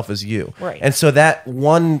seeing itself as you. Right. And so that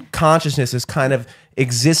one consciousness is kind of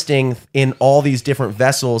existing in all these different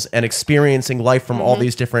vessels and experiencing life from all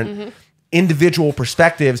these different individual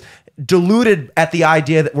perspectives, diluted at the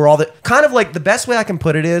idea that we're all kind of like the best way I can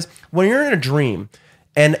put it is when you're in a dream.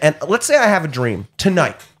 And let's say I have a dream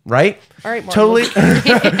tonight, right? All right, Martin. Totally.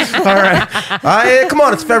 All right. Come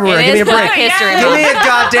on, it's February. Give me a break. History. Give me a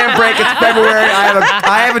goddamn break. It's February.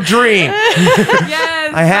 I have a dream.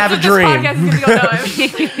 Yes. I have a dream. This podcast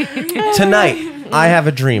is gonna go Tonight, I have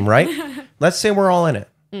a dream, right? Let's say we're all in it.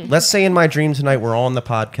 Let's say in my dream tonight, we're all on the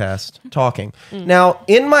podcast talking. Now,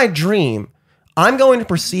 in my dream, I'm going to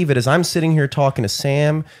perceive it as I'm sitting here talking to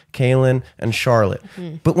Sam, Kaelin, and Charlotte.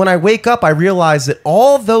 But when I wake up, I realize that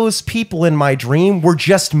all those people in my dream were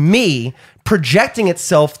just me projecting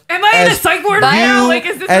itself Am I in a psych ward right now? Like,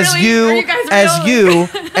 is this as really, you, are you guys as real?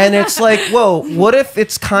 you. And it's like, whoa, what if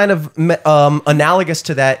it's kind of analogous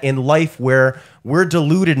to that in life where we're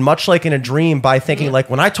deluded, much like in a dream, by thinking like,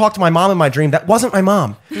 when I talked to my mom in my dream, that wasn't my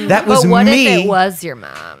mom. That was But what me. if it was your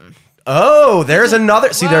mom? Oh, there's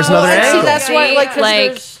another. See, there's another And angle. see, that's why,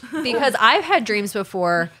 like, Because I've had dreams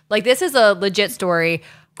before. Like, this is a legit story.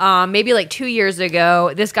 Maybe like 2 years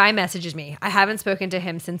ago, this guy messages me. I haven't spoken to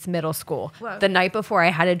him since middle school. Whoa. The night before, I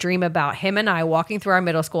had a dream about him and I walking through our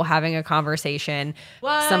middle school, having a conversation,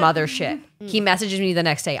 some other shit. He messages me the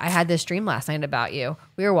next day. I had this dream last night about you.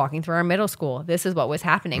 We were walking through our middle school. This is what was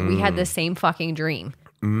happening. We had the same fucking dream.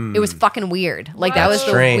 It was fucking weird. Like, that was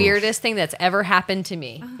Strange. the weirdest thing that's ever happened to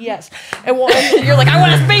me. yes. And you're like, I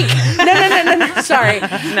want to speak. No. Sorry.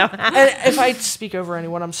 No. And if I speak over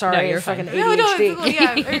anyone, I'm sorry. No, you're it's fucking fine.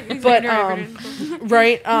 ADHD. But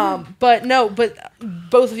Right. But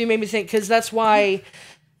both of you made me think, because that's why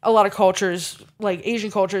a lot of cultures, like Asian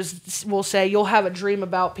cultures, will say you'll have a dream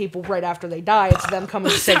about people right after they die. It's them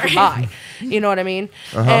coming to say goodbye. You know what I mean?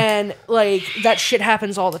 And like that shit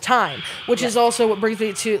happens all the time, which is also what brings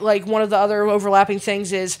me to like one of the other overlapping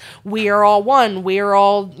things is we are all one. We are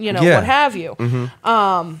all, you know, what have you.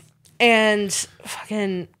 And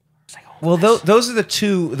fucking. Well, those are the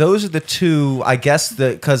two. Those are the two. I guess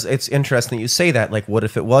because it's interesting that you say that. Like, what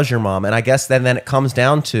if it was your mom? And I guess then it comes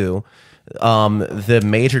down to the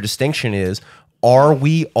major distinction is: are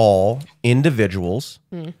we all individuals?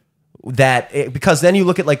 Because then you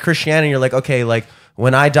look at like Christianity, and you're like, okay, like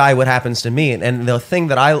when I die, what happens to me? And the thing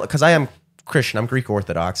that because I am Christian, I'm Greek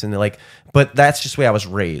Orthodox, and like, but that's just the way I was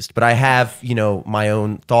raised. But I have, you know, my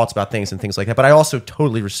own thoughts about things and things like that. But I also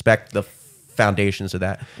totally respect the foundations of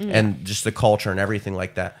that and just the culture and everything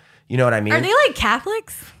like that. You know what I mean? Are they like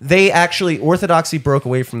Catholics? They actually, Orthodoxy broke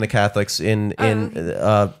away from the Catholics in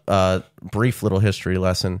brief little history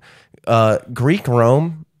lesson. Greek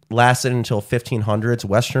Rome lasted until 1500s.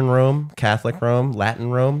 Western Rome, Catholic Rome,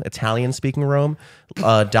 Latin Rome, Italian-speaking Rome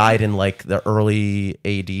died in like the early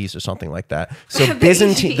ADs or something like that. So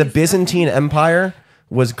the Byzantine Empire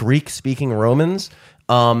was Greek-speaking Romans.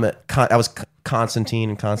 That was Constantine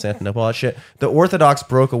and Constantinople, all that shit. The Orthodox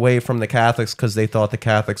broke away from the Catholics because they thought the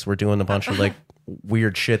Catholics were doing a bunch of like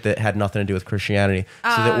weird shit that had nothing to do with Christianity.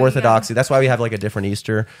 So the Orthodoxy, that's why we have like a different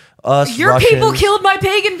Easter. Us, Your Russians, people killed my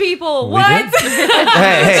pagan people. We What? did?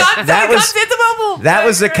 Hey, that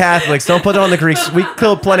was the Catholics. Don't put it on the Greeks. We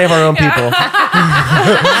killed plenty of our own people.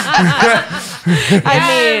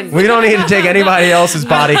 I mean, We don't need to take anybody else's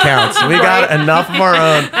body counts. We got enough of our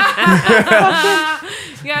own.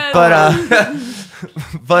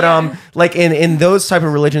 But like in those type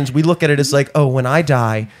of religions, we look at it as like, oh, when I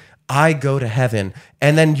die, I go to heaven,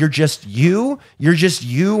 and then you're just you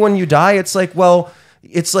when you die. It's like, well,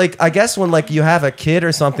 it's like, I guess when like you have a kid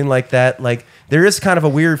or something like that, like there is kind of a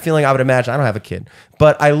weird feeling, I would imagine. I don't have a kid,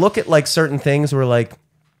 but I look at like certain things where like,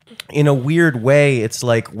 in a weird way, it's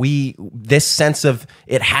like this sense of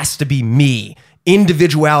it has to be me,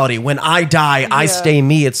 individuality. When I die, I stay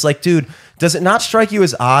me. It's like, dude, does it not strike you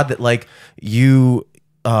as odd that like you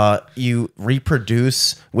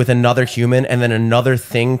reproduce with another human and then another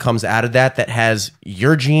thing comes out of that has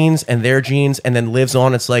your genes and their genes and then lives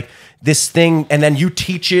on? It's like this thing, and then you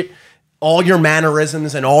teach it all your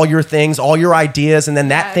mannerisms and all your things, all your ideas, and then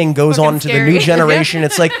that thing goes on to the new generation.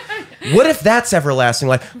 It's like, what if that's everlasting?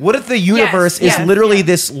 Like, what if the universe is literally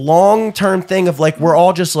this long-term thing of like, we're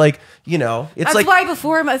all just like, you know, it's That's like, why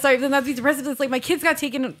before, then that's these presidents, like my kids got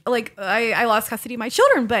taken, like I lost custody of my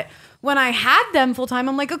children, but when I had them full time,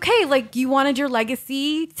 I'm like, okay, like you wanted your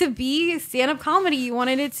legacy to be stand-up comedy. You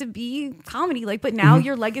wanted it to be comedy, like, but now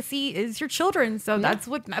your legacy is your children. So that's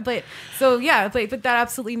what, but that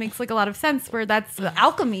absolutely makes like a lot of sense where that's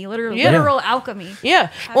alchemy, literal alchemy. yeah.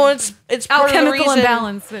 Well, it's part of the Alchemical reason.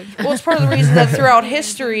 imbalance. Well, it's part of the reason that throughout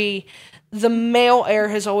history, the male heir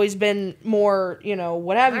has always been more, you know,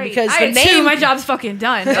 what have you, because the name. My job's fucking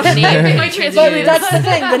done. But that's the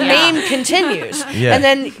thing. The name continues. Yeah. And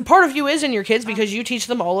then part of you is in your kids because you teach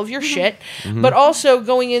them all of your shit. But also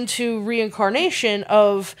going into reincarnation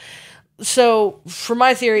of, so for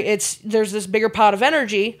my theory, there's this bigger pot of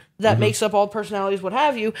energy that makes up all personalities, what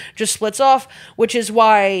have you, just splits off, which is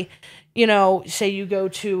why, you know, say you go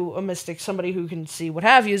to a mystic, somebody who can see what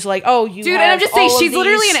have you, is like, oh, you dude, have and I'm just saying, all of she's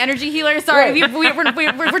literally these- an energy healer. Sorry, Right.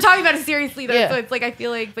 we're talking about it seriously, though. Yeah. So it's like, I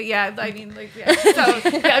feel like, but yeah, I mean, like, yeah. So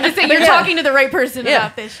yeah, I'm just saying, you're talking to the right person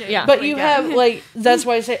about this shit. Yeah. But Like, you yeah. have, like, that's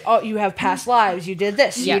why I say, oh, you have past lives. You did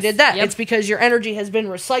this. You Yes. did that. Yep. It's because your energy has been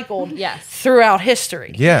recycled Yes. throughout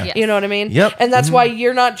history. Yeah. Yes. You know what I mean? Yep. And that's why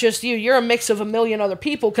you're not just you. You're a mix of a million other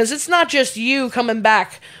people, because it's not just you coming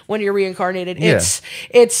back when you're reincarnated. Yeah.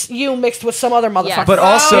 It's you mixed with some other motherfucker. Yes. but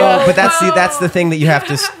also, Oh, but that's the thing that you have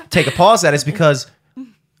to take a pause at, is because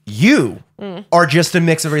you are just a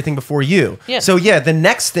mix of everything before you. Yeah. So yeah, the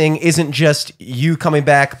next thing isn't just you coming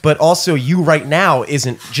back, but also you right now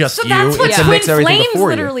isn't just So you. that's what It's a twin mix of everything flames before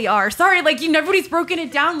literally are. Sorry, like nobody's broken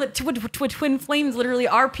it down. To what twin flames literally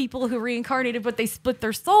are people who reincarnated, but they split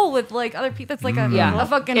their soul with like other people. That's like a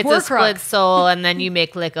fucking It's a split soul, and then you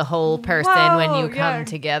make like a whole person when you Whoa, come yeah.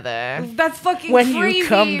 together. That's fucking when crazy. you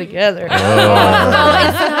come together. Well,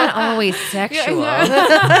 it's not always sexual.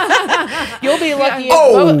 You'll be lucky.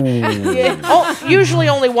 Oh. Usually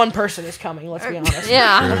only one person is coming, let's be honest.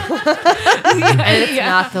 Yeah. And it's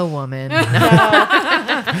not the woman.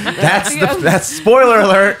 That's spoiler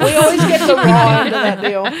alert. We always get the raw end of that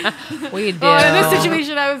deal. We do. Well, in this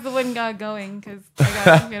situation, I was the one going because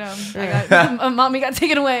I got, mommy got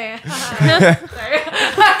taken away. Sorry.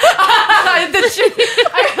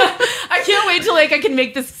 I can't wait till like I can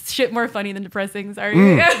make this shit more funny than depressing. Sorry.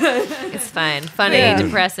 It's fine. Funny, Yeah.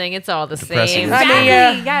 depressing. It's all the Depressing. same. I mean, Exactly.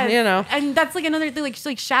 yeah, Yes. you know. And that's like another thing, like just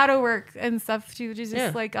like shadow work and stuff too, which is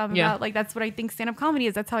just like Yeah. about like that's what I think stand-up comedy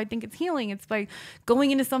is. That's how I think it's healing. It's like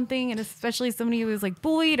going into something, and especially somebody who is like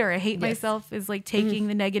bullied or I hate myself, is like taking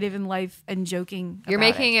the negative in life and joking. You're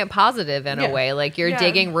about making it positive in Yeah. a way. Like you're Yeah.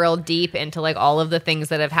 digging real deep into like all of the things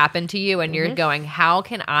that have happened to you, and you're going, how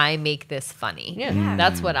can I make this funny? Yeah.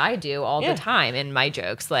 That's what I do all Yeah. the time in my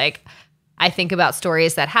jokes. Like I think about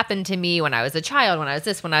stories that happened to me when I was a child, when I was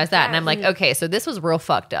this, when I was that. And I'm like, okay, so this was real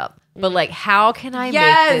fucked up. But like, how can I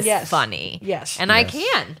make this Yes. funny? Yes. And I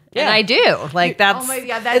can. Yeah. And I do. Like that's Oh my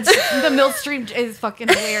god, that's the Millstream is fucking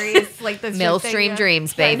hilarious. Like the Millstream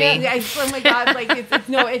dreams, Yeah, baby. oh my god, like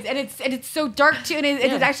it's so dark too, and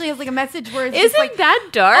it actually has like a message where it's just Isn't like that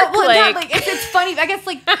dark? Oh, well, like, like it's funny. I guess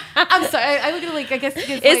like I'm sorry. I look at it like I guess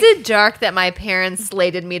because, is like, it dark that my parents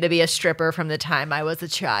slated me to be a stripper from the time I was a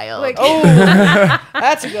child? like Oh,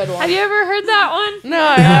 that's a good one. have you ever heard that one? No,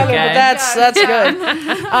 I haven't, Okay. but that's good.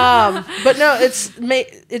 But no,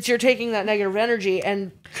 it's you're taking that negative energy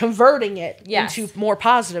and converting it Yes. into more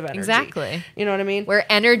positive energy. Exactly. You know what I mean? We're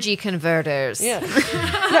energy converters. Yeah.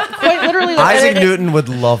 No, quite literally. Isaac and it- Newton would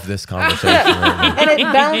love this conversation. right now. And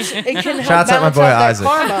it can help Shouts out my balance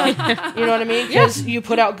boy out that Isaac. karma. You know what I mean? Because you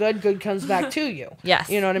put out good comes back to you. Yes.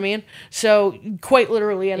 You know what I mean? So quite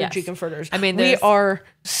literally energy Yes. converters. I mean, we there's- are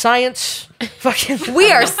science fucking.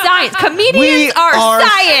 We are science. Comedians We are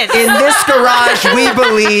science. In this garage, we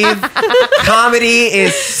believe comedy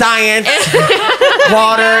is science.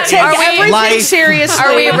 Water Take is everything life. seriously.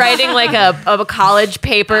 Are we writing like a college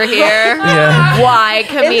paper here? Yeah. Why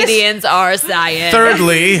comedians are science.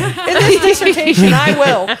 Thirdly, In this dissertation, I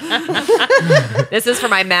will. This is for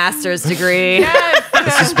my master's degree.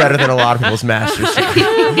 this is better than a lot of people's master's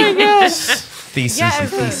theses Yes. and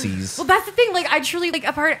theses. Well, that's the thing. Like, I truly like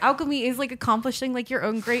a part of alchemy is like accomplishing like your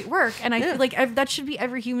own great work, and I feel like that should be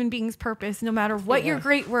every human being's purpose, no matter what your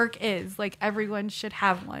great work is. Like, everyone should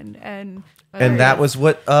have one, and And that was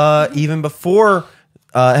what even before.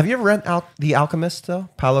 Have you ever read The Alchemist though,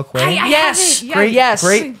 Paulo Coelho? Yes. Yeah. Great, Yes.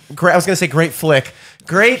 great. I was gonna say great flick.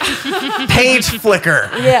 Great page flicker.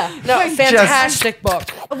 Yeah. No, fantastic book.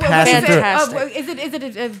 Passing through it. Fantastic. Is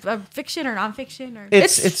it a fiction or nonfiction or?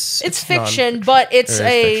 It's fiction, non-fiction. but it's Or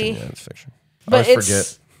a. fiction, yeah, it's fiction. I But always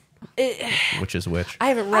it's. forget which is which. I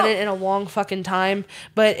haven't read it in a long fucking time,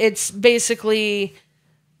 but it's basically,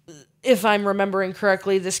 if I'm remembering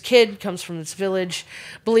correctly, this kid comes from this village,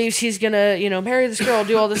 believes he's gonna, marry this girl,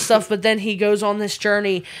 do all this stuff, but then he goes on this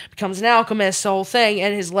journey, becomes an alchemist, the whole thing,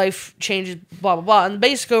 and his life changes, blah, blah, blah. And the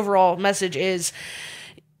basic overall message is,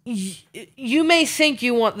 you may think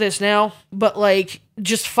you want this now, but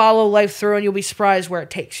just follow life through and you'll be surprised where it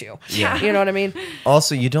takes you. Yeah. You know what I mean?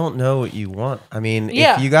 Also, you don't know what you want. I mean,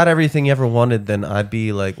 Yeah. if you got everything you ever wanted, then I'd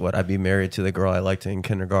be like, what? I'd be married to the girl I liked in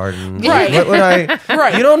kindergarten. Right. What would I?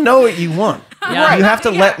 Right. You don't know what you want. Yeah. You have to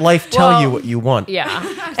let life tell you what you want. Yeah.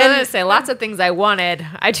 I was gonna say lots of things I wanted,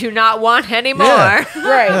 I do not want anymore. Yeah.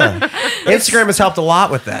 Right. Instagram has helped a lot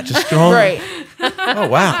with that. Just throwing. Right. Oh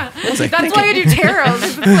wow. It's like, That's why I do tarot.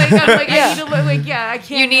 'Cause it's like, I'm like, Yeah. I need to like, I can't.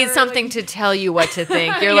 You need never, something to tell you what to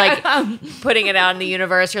think. You're like putting it out in the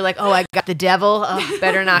universe. You're like, oh, I got the devil. Oh,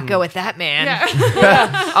 better not go with that man.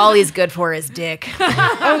 Yeah. All he's good for is dick.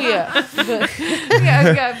 Oh, yeah.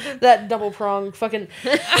 yeah. That double prong fucking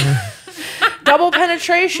double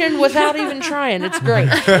penetration without even trying. It's great.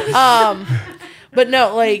 But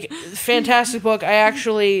no, fantastic book.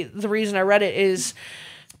 The reason I read it is,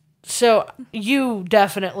 so you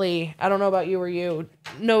definitely, I don't know about you or you,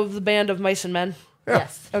 know the band of Mice and Men?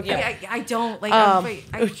 Yes. Okay. I don't like.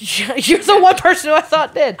 You're the one person who I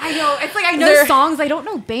thought did. I know. It's like I know They're- songs. I don't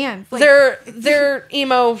know bands. Like, They're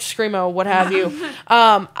emo, screamo, what have you.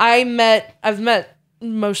 I've met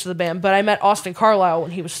most of the band, but I met Austin Carlisle when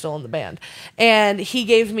he was still in the band, and he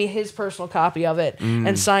gave me his personal copy of it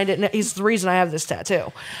and signed it. And he's the reason I have this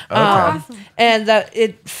tattoo. Awesome.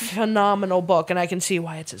 And phenomenal book, and I can see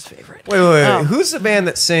why it's his favorite. wait. Who's the band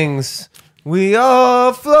that sings "We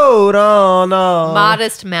All Float on"?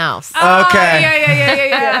 Modest Mouse. Okay.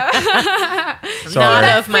 Yeah. Sorry.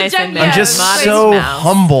 Not of Mice and Men. I'm just Modest so Mouse.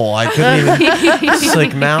 humble. I couldn't even. It's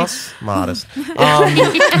like mouse, modest.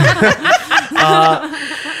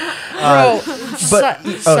 Bro,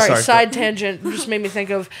 sorry. side tangent just made me think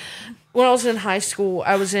of when I was in high school.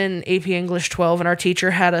 I was in AP English 12, and our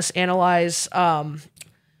teacher had us analyze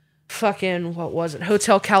what was it?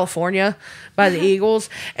 Hotel California by the Eagles.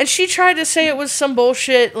 And she tried to say it was some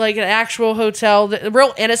bullshit, like an actual hotel,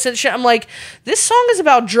 real innocent shit. I'm like, this song is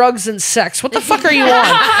about drugs and sex. What the fuck are you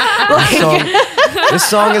on? This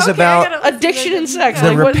song is about Addiction and sex.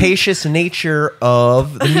 the What- rapacious nature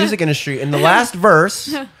of the music industry. In the last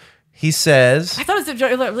verse, he says, I thought it was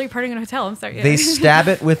really partying in a hotel. I'm sorry. they stab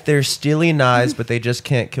it with their steely knives, but they just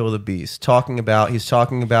can't kill the beast. He's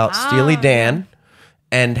talking about Steely Dan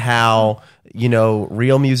and how,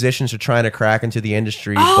 real musicians are trying to crack into the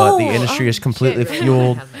industry, but the industry is completely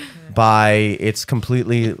fueled by, it's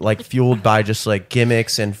completely fueled by just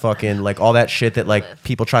gimmicks and fucking all that shit that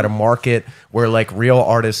people try to market, where real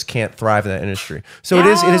artists can't thrive in that industry. So it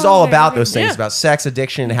is all about those things, about sex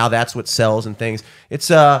addiction and how that's what sells and things. It's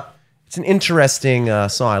an interesting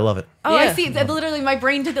song. I love it. Oh, Yeah. I see. Literally, my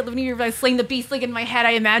brain did that when you were slaying the beast. In my head,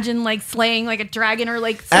 I imagine slaying a dragon or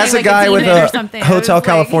slaying, As a guy with demon or a something. I Hotel was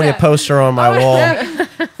California poster on my wall.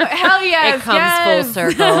 Hell yes, It comes yes. full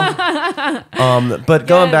circle. But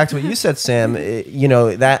going back to what you said, Sam,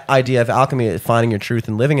 that idea of alchemy, finding your truth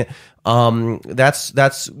and living it,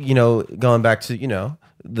 that's going back to,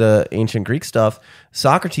 the ancient Greek stuff.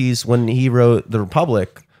 Socrates, when he wrote the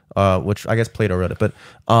Republic, which I guess Plato wrote it, but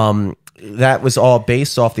that was all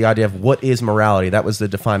based off the idea of what is morality. That was the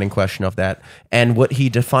defining question of that. And what he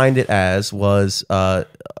defined it as was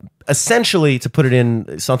essentially, to put it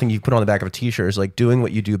in something you put on the back of a t-shirt, is like doing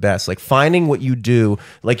what you do best. Like finding what you do,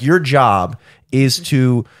 like your job is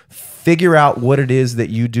to figure out what it is that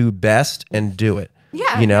you do best and do it.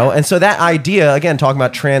 Yeah. You know? And so that idea, again, talking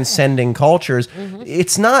about transcending cultures,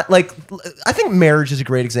 it's not like, I think marriage is a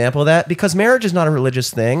great example of that, because marriage is not a religious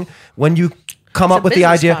thing. When you come up with the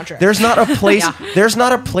idea, contract. there's not a place, there's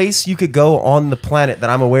not a place you could go on the planet that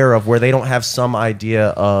I'm aware of where they don't have some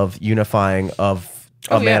idea of unifying of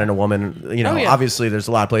a man and a woman. You know, obviously there's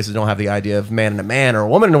a lot of places that don't have the idea of man and a man or a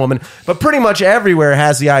woman and a woman, but pretty much everywhere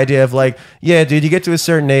has the idea of like, yeah, dude, you get to a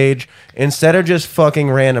certain age, instead of just fucking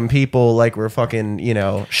random people like we're fucking, you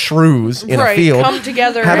know, shrews in a field, come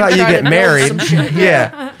together. How about you get married? Some shit.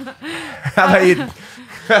 Yeah. How about you?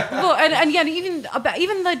 Well, and yeah, even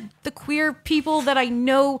the queer people that I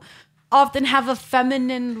know often have a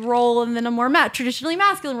feminine role and then a more traditionally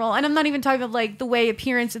masculine role. And I'm not even talking about like the way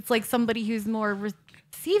appearance. It's like somebody who's more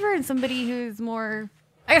receiver and somebody who's more,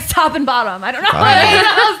 I guess, top and bottom. I don't know.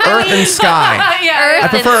 Earth and sky. Yeah, I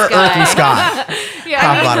prefer Earth and sky.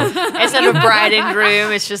 Top bottom. Instead of bride and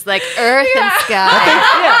groom, it's just like earth and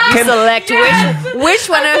sky. You select which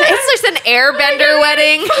one. It's just an airbender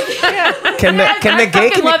wedding. Can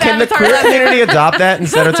the queer community adopt that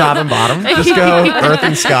instead of top and bottom? Just go Earth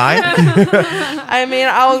and sky. I mean,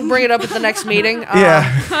 I'll bring it up at the next meeting.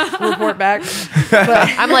 Report back. But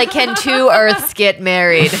I'm like, can two Earths get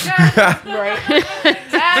married? right.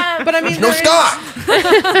 But I mean, No sky.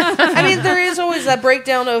 I mean, there is always that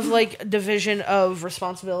breakdown of like division of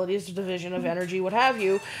responsibilities, division of energy, what have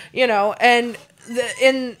you, you know, and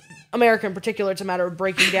in America in particular, it's a matter of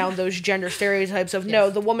breaking down those gender stereotypes of no,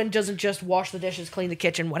 the woman doesn't just wash the dishes, clean the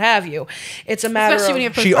kitchen, what have you. It's a matter of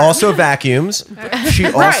she also vacuums. She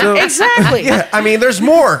also exactly. Yeah, I mean, there's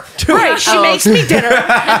more to it. She makes me dinner.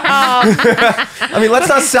 I mean, let's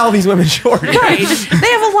not sell these women short. Right.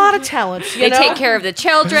 They have a lot of talents. They take care of the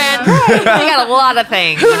children. They got a lot of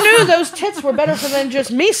things. Who knew those tits were better than just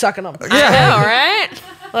me sucking them? I know, right?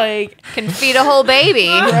 Like, can feed a whole baby.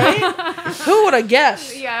 Right? Who would have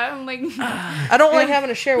guessed? Yeah, I'm like, I don't like having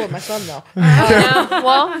to share with my son though.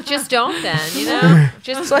 Well, just don't then. You know,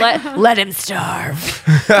 just let him starve.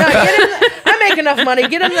 No, I make enough money.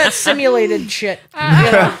 Get him that simulated shit.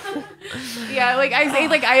 You know? Yeah, like I say,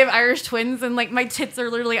 like I have Irish twins, and like my tits are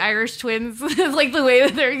literally Irish twins. It's like the way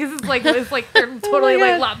that they're, because it's like they're totally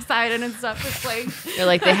like lopsided and stuff. It's like you're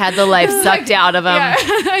like they had the life sucked out of them.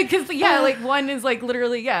 Yeah, because like one is like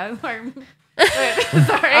literally sorry.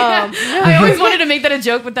 I always wanted to make that a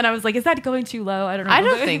joke, but then I was like, is that going too low? I don't know. I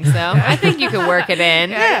don't think so. I think you could work it in.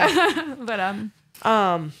 Yeah. But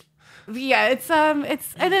yeah, it's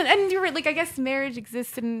and you're right. Like I guess marriage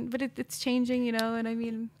exists, but it's changing, you know. And I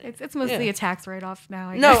mean, it's mostly a tax write off now.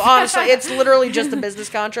 I guess. Honestly, it's literally just a business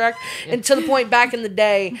contract. And to the point, back in the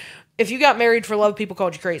day, if you got married for love, people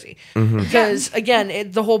called you crazy. Because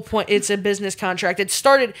again, the whole point, it's a business contract. It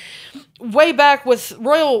started way back with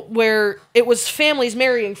royal, where it was families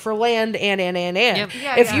marrying for land and. Yep.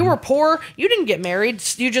 If you were poor, you didn't get married.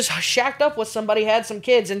 You just shacked up with somebody, had some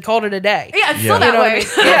kids, and called it a day. Yeah, it's still that way.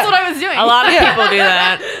 That's what I was doing. A lot of people do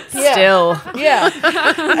that. Still.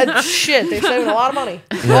 Yeah. Shit, they saved a lot of money.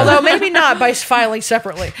 Although maybe not by filing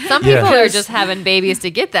separately. Some people are just having babies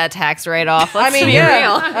to get that tax write-off. Let's be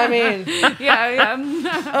real. I mean,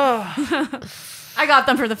 I got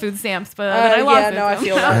them for the food stamps, but then I lost it. I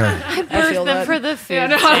feel that. I birthed them for the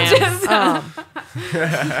food stamps.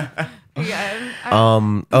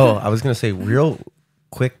 I was gonna say real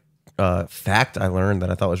quick fact I learned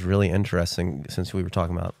that I thought was really interesting, since we were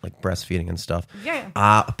talking about like breastfeeding and stuff.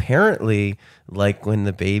 Apparently, like when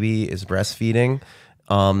the baby is breastfeeding,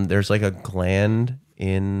 there's like a gland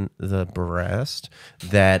in the breast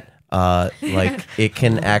that like it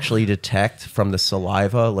can actually detect from the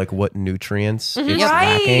saliva like what nutrients it's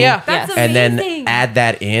lacking, That's and amazing. then add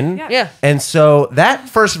that in. And so that,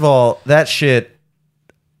 first of all, that shit,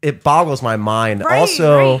 it boggles my mind.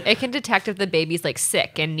 It can detect if the baby's like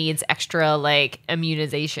sick and needs extra like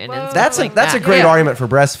immunization and that's stuff a great argument for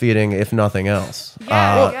breastfeeding, if nothing else.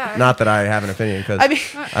 Not that I have an opinion, because I don't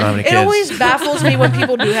have any kids. It always baffles me when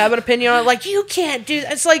people do have an opinion on it. Like, you can't do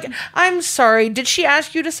that. It's like, I'm sorry, did she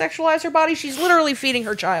ask you to sexualize her body? She's literally feeding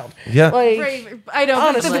her child. Yeah. Like, I know,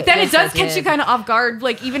 honestly, but then it does catch you kind of off guard,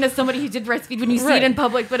 like even as somebody who did breastfeed, when you see it in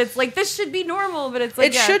public. But it's like, this should be normal. But it's like,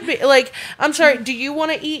 it should be like, I'm sorry, do you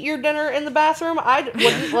want to eat eat your dinner in the bathroom. I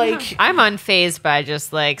wouldn't like. I'm unfazed by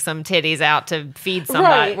just like some titties out to feed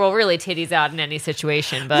somebody. Right. Well, really titties out in any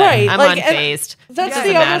situation, but Right, I'm like, unfazed. That's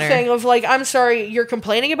Doesn't the other matter. thing of like, I'm sorry, you're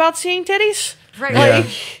complaining about seeing titties? Right. Yeah.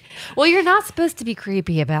 Well, you're not supposed to be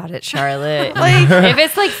creepy about it, Charlotte. Like, if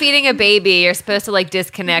it's like feeding a baby, you're supposed to like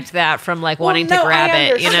disconnect that from like wanting to grab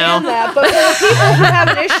it, you know? That, but for the people who have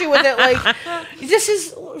an issue with it, like, this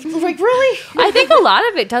is like, really? I think a lot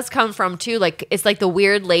of it does come from too, like it's like the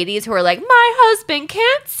weird ladies who are like, my husband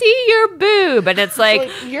can't see your boob, and it's like,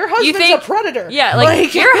 your husband's a predator. Yeah,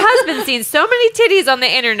 like your husband's seen so many titties on the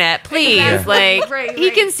internet. Please, like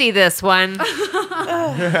he can see this one.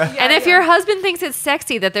 And if your husband thinks it's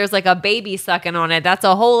sexy that there's like a baby sucking on it, that's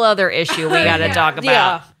a whole other issue we got to talk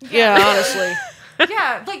about. Yeah, honestly.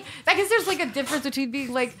 Yeah, like I guess there's like a difference between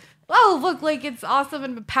being like, oh look, like it's awesome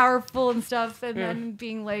and powerful and stuff, and then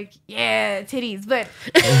being like, yeah, titties. But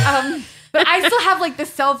I still have like the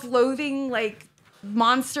self-loathing like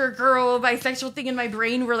monster girl bisexual thing in my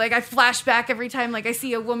brain where like I flash back every time like I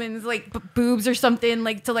see a woman's like boobs or something,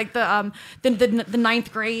 like to like the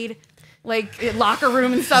ninth grade. Like locker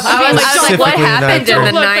room and stuff. I was like, what Specifically happened in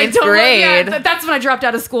the ninth grade? Yeah, that's when I dropped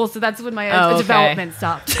out of school, so that's when my development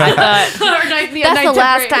stopped. That's the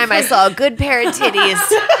last time I saw a good pair of titties.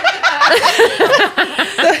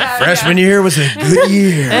 Freshman year was a good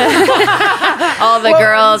year. All the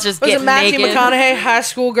girls just Was getting it Matthew naked. McConaughey? High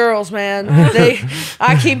school girls, man.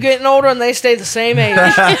 I keep getting older and they stay the same age. Dude,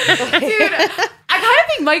 I kind of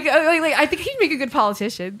think Mike. I think he'd make a good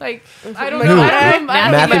politician. Like, I don't know.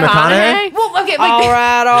 Matthew McConaughey? Well, okay. Like,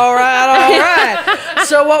 All right.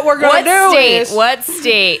 So what we're gonna do is What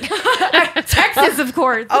state? Texas, of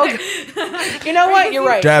course. Okay. You know what? You're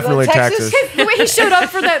right. Definitely Texas. The way he showed up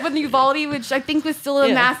for that with Uvalde, which I think was still a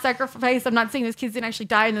Yeah. mass sacrifice. I'm not saying those kids didn't actually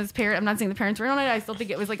die and those parents. I'm not saying the parents were in on it. I still think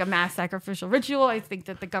it was like a mass sacrificial ritual. I think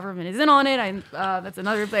that the government is in on it. That's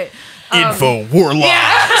another. But Info Warlock.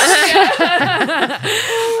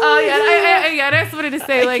 I just wanted to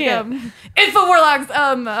say like Info Warlocks.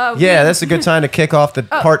 Yeah, that's a good time to kick off the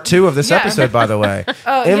part 2 of this yeah. episode, by the way.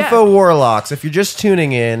 yeah. Info Warlocks. If you're just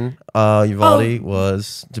tuning in, Uvalde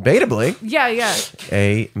was debatably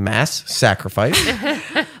a mass sacrifice.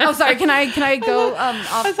 Oh, sorry. Can I go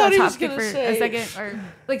off the thought he was topic gonna for say- a second? Or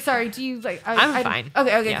like, sorry. Do you like? I'm fine.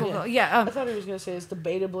 Okay. Yeah. Cool. Yeah. I thought he was gonna say it's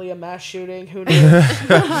debatably a mass shooting. Who knew? No,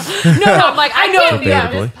 I'm like I know.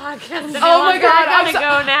 Debatably. Oh my God, I'm gonna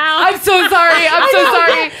go now. I'm so sorry. I'm so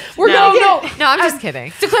sorry. No, I'm just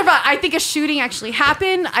kidding. To clarify, I think a shooting actually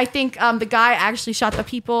happened. I think the guy actually shot the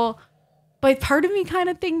people. But part of me kind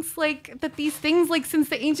of thinks like that these things like since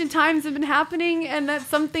the ancient times have been happening, and that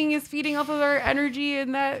something is feeding off of our energy,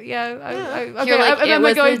 and that You're like, it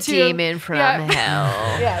was a demon from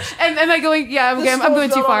hell. Yes. And am I going? Yeah, I'm going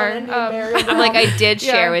too far. I'm like, I did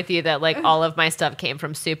Yeah. share with you that like all of my stuff came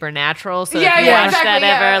from Supernatural. So Yeah, if you yeah, watched exactly,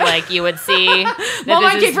 that yeah. ever, like you would see that Well,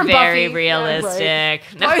 mine this came is from very Buffy. realistic.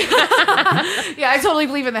 No. Yeah, I totally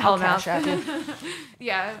believe in the hell mouth. Cash App.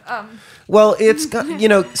 Yeah. Well, it's,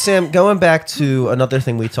 Sam, going back to another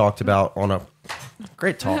thing we talked about on a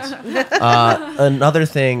great talk. Another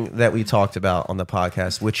thing that we talked about on the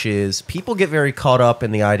podcast, which is people get very caught up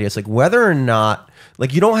in the idea. It's like whether or not,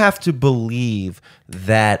 like, you don't have to believe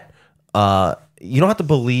that,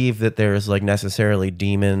 there's like necessarily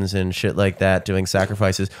demons and shit like that doing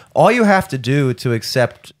sacrifices. All you have to do to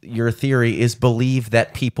accept your theory is believe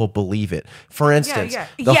that people believe it. For instance,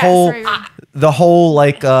 the whole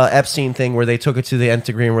like Epstein thing where they took it to the nth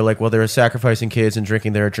degree and were like, well, they're sacrificing kids and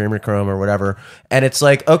drinking their adrenochrome or whatever. And it's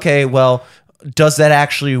like, okay, well, does that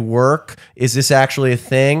actually work? Is this actually a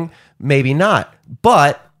thing? Maybe not.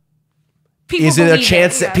 But People is it a believe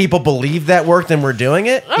chance that people believe that worked and we're doing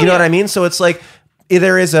it? You know what I mean? So it's like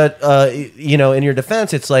there is in your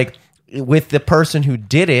defense, it's like with the person who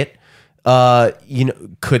did it,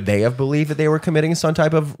 could they have believed that they were committing some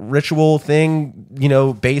type of ritual thing,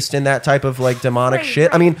 based in that type of like demonic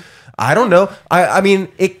shit? Right. I mean, I don't know. I mean,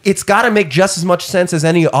 it's got to make just as much sense as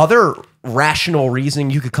any other rational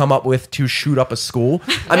reasoning you could come up with to shoot up a school.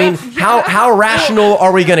 I mean, how rational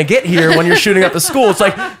are we going to get here when you're shooting up a school? It's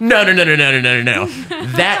like, no.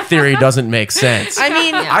 That theory doesn't make sense. I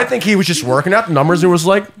mean, I think he was just working out the numbers and was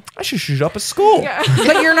like, I should shoot up a school.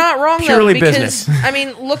 but you're not wrong Purely though, because business. I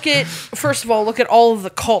mean, look at all of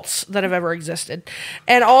the cults that have ever existed,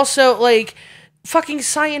 and also like fucking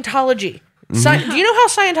Scientology. Do you know how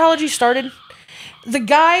Scientology started? The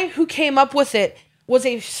guy who came up with it was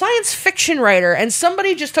a science fiction writer, and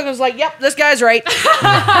somebody just took and was like, "Yep, this guy's right.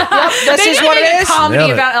 Yep, this is what it is." Comedy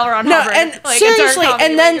Nailed it. about L. Ron No, Hubbard. and Like, a dark seriously, comedy,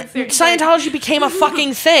 and like, then a serious- Scientology became a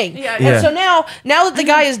fucking thing. Yeah. And so now that the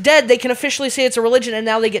guy is dead, they can officially say it's a religion, and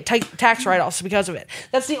now they get tax write-offs because of it.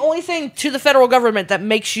 That's the only thing to the federal government that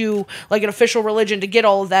makes you like an official religion to get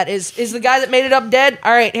all of that is the guy that made it up dead?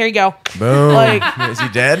 All right, here you go. Boom. Like- Is he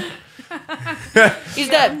dead? He's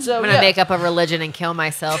dead. So I'm gonna make up a religion and kill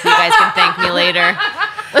myself. You guys can thank me later.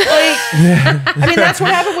 I mean, that's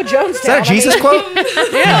what happened with Jonestown. Is that a Jesus quote?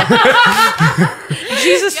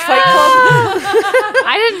 Jesus Fight Club.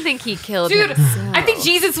 I didn't think he killed Dude, himself. I think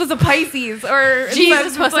Jesus was a Pisces, or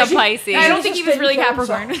Jesus was a Pisces. I don't think he was really Jesus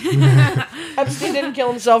Capricorn. Epstein didn't kill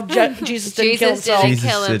himself. Jesus didn't kill Jesus himself. didn't Jesus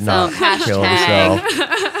kill did not himself. kill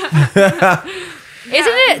Hashtag. himself.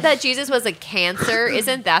 Isn't it that Jesus was a Cancer?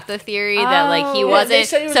 Isn't that the theory that like he Yeah, wasn't? they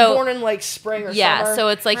said he was so born in like spring or yeah, summer. so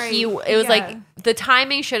it's like Right. it was Yeah. like the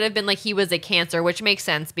timing should have been like he was a Cancer, which makes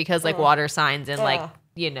sense because like water signs and like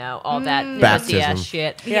all that Baptism. ass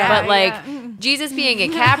shit. Yeah. But like Yeah. Jesus being a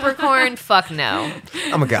Capricorn, fuck no.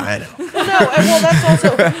 I'm a guy, I know. No, and well, that's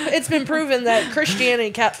also it's been proven that Christianity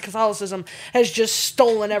and Catholicism has just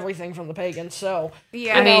stolen everything from the pagans. So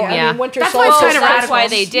Yeah. I mean, you know, yeah. winter That's why it's solstice. kinda That's why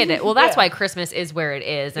radical. they did it. Well, that's Yeah. why Christmas is where it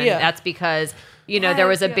is, and Yeah. that's because there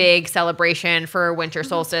was a big celebration for winter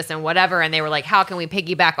solstice and whatever, and they were like, "How can we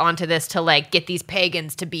piggyback onto this to like get these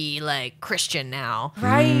pagans to be like Christian now?"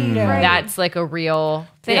 Right. Right. That's like a real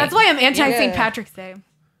thing. That's why I'm anti Yeah. St. Patrick's Day.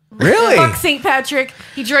 Really? Fuck St. Patrick.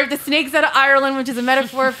 He drove the snakes out of Ireland, which is a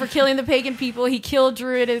metaphor for killing the pagan people. He killed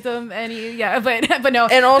Druidism, and but no.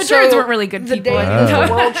 And also, the Druids weren't really good the people. day Wow.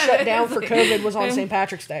 the world shut down for COVID was on St.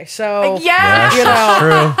 Patrick's Day. So Yeah. you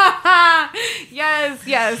know, True. Yes.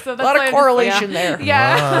 So that's a lot why of I'm correlation there.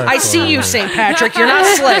 Yeah. I see you, St. Patrick. You're not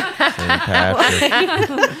slick. St.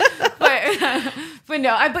 Patrick. But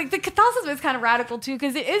no, like the Catholicism is kind of radical too,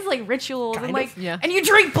 because it is like rituals and like, yeah. and you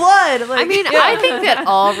drink blood. Like, I mean, I think that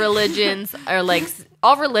all religions are like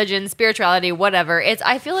all religions, spirituality, whatever.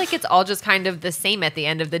 I feel like it's all just kind of the same at the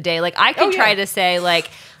end of the day. Like I can try to say like,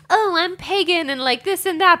 oh, I'm pagan and like this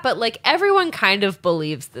and that, but like everyone kind of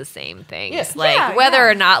believes the same things. Yeah. Like Yeah, whether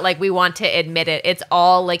yeah. or not like we want to admit it, it's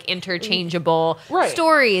all like interchangeable Right.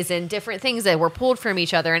 stories and different things that were pulled from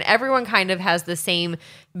each other, and everyone kind of has the same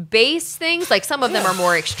base things. Like some of them are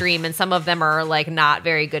more extreme and some of them are like not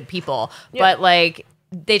very good people, but like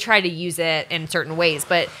they try to use it in certain ways,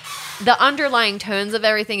 but the underlying tones of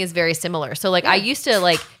everything is very similar. So like I used to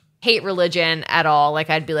like hate religion at all.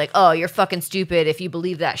 Like I'd be like, oh, you're fucking stupid if you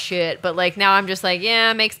believe that shit. But like now I'm just like,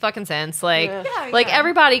 yeah, it makes fucking sense. Like, Yeah.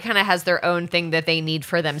 everybody kind of has their own thing that they need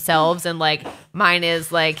for themselves. And like mine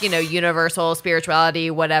is like, universal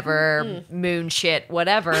spirituality, whatever, moon shit,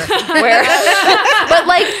 whatever. Where, but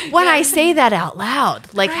like when I say that out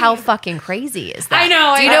loud, like how fucking crazy is that? I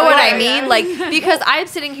know, Do you I know know, what I yeah. mean? Like, because I'm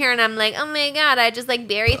sitting here and I'm like, oh my God, I just like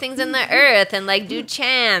bury things in the earth and like do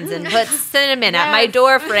chants and put cinnamon at my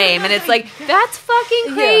door frame. And it's like, that's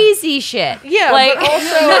fucking crazy shit. Yeah, like, but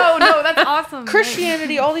also no, that's awesome.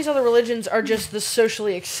 Christianity, all these other religions are just the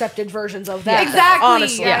socially accepted versions of that. Exactly.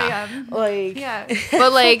 Honestly. Yeah. Like, Yeah.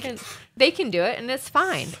 but like they can do it and it's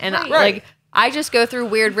fine. And like I just go through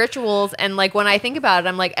weird rituals, and like when I think about it,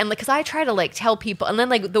 I'm like, and like, because I try to like tell people, and then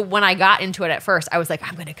like when I got into it at first, I was like,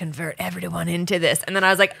 I'm gonna convert everyone into this, and then I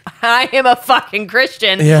was like, I am a fucking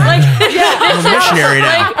Christian. Yeah. Like, I'm a missionary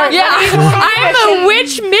now. I'm a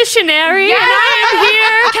witch missionary, and I am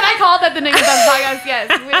here. Can I call that the name of that podcast? Yes.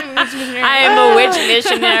 Witch missionary. I am a witch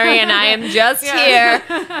missionary, and I am just here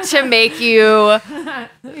to make you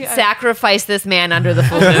sacrifice this man under the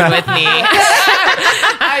full moon with me.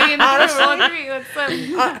 I mean, honestly, agree with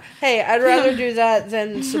hey, I'd rather do that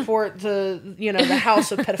than support the the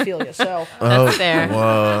house of pedophilia. So That's fair.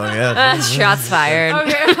 Whoa, yeah. Shots fired.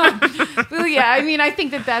 Okay. Well, yeah, I mean, I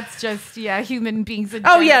think that's just human beings. In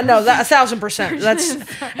oh general. yeah, no, that 1,000%.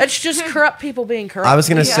 That's just corrupt people being corrupt. I was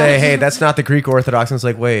gonna say, hey, that's not the Greek Orthodox. And it's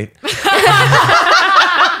like, wait,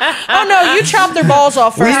 oh no, you chopped their balls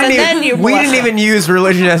off first, and then you. we molest didn't them. even use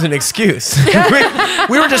religion as an excuse.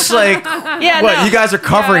 we were just like, Yeah, what? no. You guys are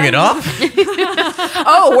covering it up?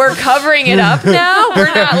 Oh, we're covering it up now?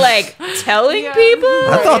 We're not like telling people?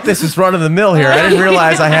 I thought this was run of the mill here. I didn't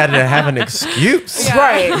realize I had to have an excuse.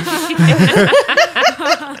 Right.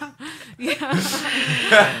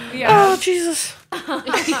 Yeah. Oh Jesus.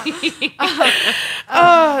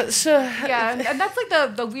 Yeah, and that's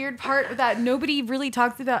like the weird part that nobody really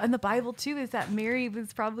talks about in the Bible too, is that Mary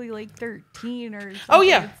was probably like 13 or something. Oh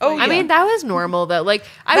yeah. It's Oh like- yeah. I mean, that was normal though. Like,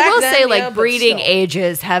 I Back will then, say, like, yeah, but breeding still.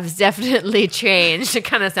 ages have definitely changed. It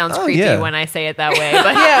kind of sounds creepy yeah. when I say it that way,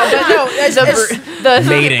 but yeah, but no, the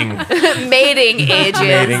Mating. mating ages,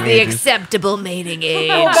 Mating the ages. acceptable mating age.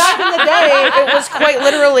 well, back in the day, it was quite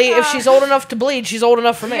literally, if she's old enough to bleed, she's old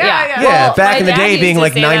enough for me. Yeah. Yeah, back my in the dad day used being to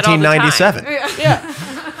like say that all the time. 1997. Yeah.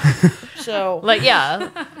 So Like, yeah.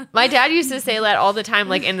 My dad used to say that all the time,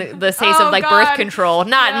 like, in the sense Oh, of, like, God. birth control.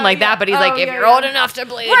 Not in, Yeah, like, yeah. that, but he's like, Oh, if yeah, you're yeah. old enough to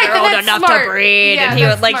bleed, Right, you're then old that's enough smart. to breed. Yeah, And he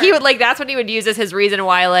that's would, like, smart. that's what he would use as his reason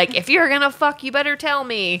why, like, if you're gonna fuck, you better tell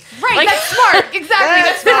me. Right, Like, that's smart.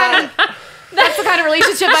 Exactly. That's the kind of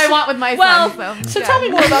relationship I want with my Well, son. So tell me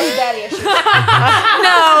more about your daddy issues.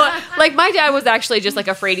 no, like, my dad was actually just, like,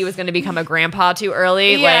 afraid he was going to become a grandpa too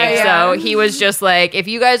early. Yeah, like, yeah. so he was just like, if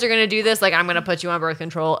you guys are going to do this, like, I'm going to put you on birth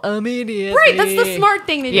control immediately. Right, that's the smart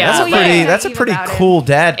thing to do. Yeah. So, That's a pretty about it. cool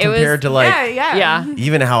dad It was- compared to like Yeah.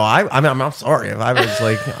 even how I'm sorry if I was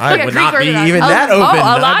like I Like a would Greek not be Orthodox. even that Oh, open. a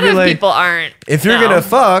I'd lot be of like, people aren't. if you're No. gonna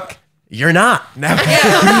fuck, you're not.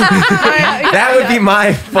 That would be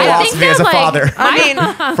my philosophy that, as a like, father I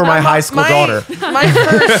mean, for my high school daughter.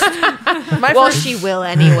 my Well, first she will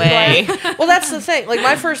anyway. well, that's the thing. Like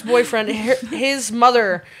my first boyfriend, his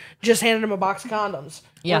mother just handed him a box of condoms.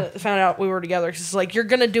 Yeah. When it found out we were together, because it's like you're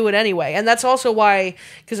gonna do it anyway, and that's also why,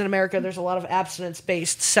 because in America there's a lot of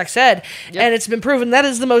abstinence-based sex ed, and it's been proven that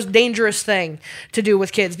is the most dangerous thing to do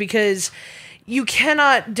with kids, because you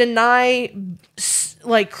cannot deny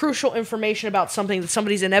like crucial information about something that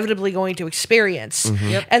somebody's inevitably going to experience,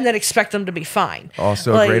 and then expect them to be fine.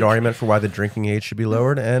 Also, a great argument for why the drinking age should be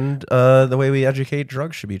lowered and the way we educate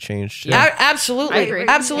drugs should be changed. Absolutely, I agree.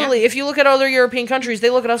 absolutely. If you look at other European countries, they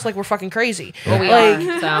look at us like we're fucking crazy. Well, we like,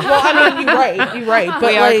 are. So. well, I mean, you're right. But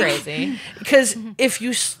We are like, crazy. because if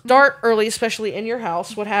you start early, especially in your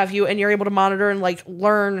house, what have you, and you're able to monitor and like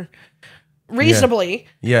learn reasonably,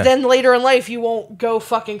 Yeah. then later in life you won't go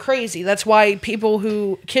fucking crazy. That's why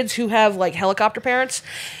kids who have like helicopter parents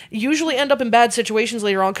usually end up in bad situations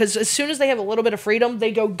later on, because as soon as they have a little bit of freedom,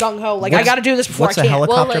 they go gung-ho, like, I gotta do this before What's I a can.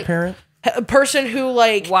 helicopter like- parent? A person who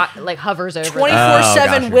like Like hovers over 24/7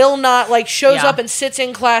 gotcha. will not like shows Yeah. up and sits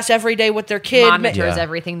in class every day with their kid, monitors Yeah.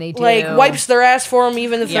 everything they do. like wipes their ass for them,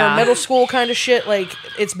 even if they're Yeah. in middle school, kind of shit. Like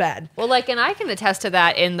it's bad. Well, like, and I can attest to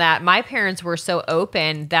that in that my parents were so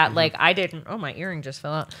open that, like, I didn't. Oh, my earring just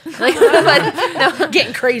fell out. Like, but no,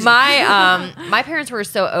 Getting crazy. my parents were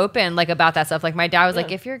so open, like, about that stuff. Like, my dad was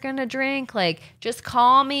like, if you're gonna drink, like, just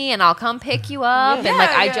call me and I'll come pick you up. And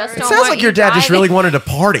like, I just It don't sounds want like your you dad just driving. really wanted to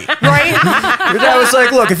party. Right? Your dad was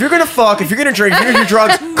like, look, if you're going to fuck, if you're going to drink, if you're going to do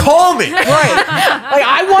drugs, call me. Right. Like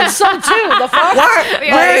I want some too. The fuck?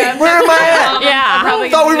 Where am I at? Yeah, I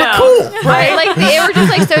thought we were No. cool. Right? Like, they were just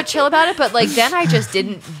like so chill about it, but like then I just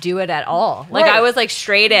didn't do it at all. Like, Right. I was like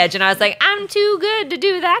straight edge, and I was like, I'm too good to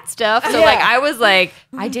do that stuff. So Yeah. like I was like,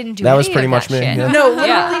 I didn't do That any was pretty of much that me, shit. yeah. No, literally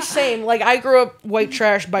Yeah. same. Like I grew up white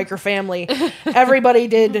trash biker family. Everybody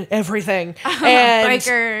did everything, and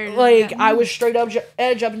Bikers, like I was straight up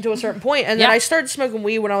edge up until a certain point, and then Yeah. I started smoking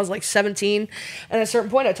weed when I was like 17. And at a certain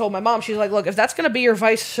point, I told my mom, she's like, "Look, if that's gonna be your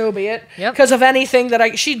vice, so be it." Yep. Because of anything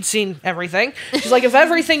that she'd seen everything. She's like, "If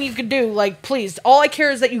everything you could do, like, please, all I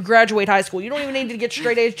care is that you graduate high school. You don't even need to get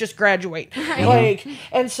straight A's, just graduate." Like,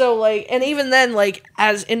 and so like, and even then, like,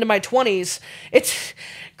 as into my 20s, it's.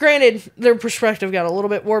 Granted, their perspective got a little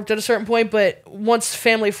bit warped at a certain point, but once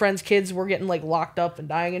family, friends, kids were getting like locked up and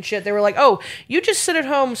dying and shit, they were like, "Oh, you just sit at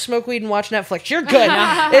home, smoke weed, and watch Netflix. You're good.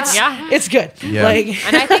 It's good." Yeah. Like,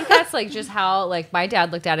 And I think that's like just how like my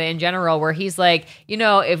dad looked at it in general, where he's like, you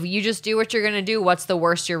know, if you just do what you're gonna do, what's the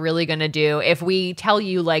worst you're really gonna do? If we tell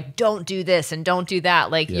you like don't do this and don't do that,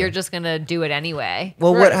 like you're just gonna do it anyway.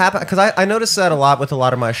 Well, what happened? Because I noticed that a lot with a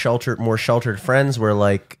lot of my more sheltered friends, where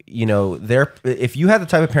like, you know, if you had the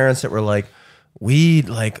type of parents that were like, weed,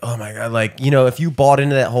 like, oh my god, like, you know, if you bought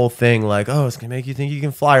into that whole thing, like, oh, it's gonna make you think you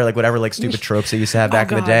can fly, or like whatever, like stupid tropes they used to have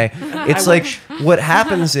back in the day. It's like what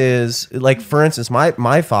happens is, like, for instance,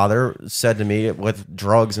 my father said to me with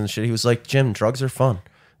drugs and shit, he was like, Jim, drugs are fun.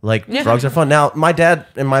 Like, drugs are fun. Now, my dad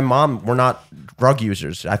and my mom were not drug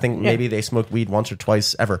users. I think maybe they smoked weed once or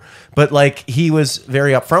twice ever. But, like, he was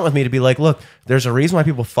very upfront with me to be like, look, there's a reason why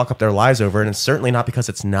people fuck up their lives over it, and it's certainly not because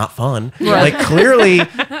it's not fun. Like, clearly,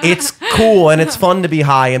 it's cool and it's fun to be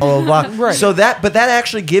high and blah, blah, blah. Right. So that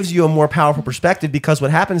actually gives you a more powerful perspective, because what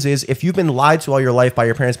happens is, if you've been lied to all your life by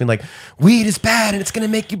your parents being like, weed is bad and it's going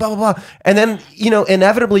to make you blah, blah, blah. And then, you know,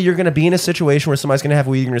 inevitably, you're going to be in a situation where somebody's going to have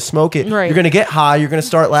weed, you're going to smoke it, Right. you're going to get high, you're going to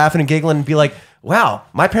start laughing and giggling and be like, wow,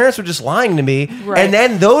 my parents were just lying to me. Right. And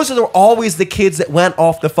then those are always the kids that went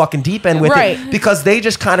off the fucking deep end with it because they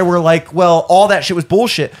just kind of were like, well, all that shit was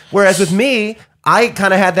bullshit. Whereas with me, I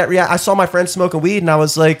kind of had that I saw my friends smoking weed and I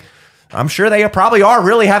was like, I'm sure they probably are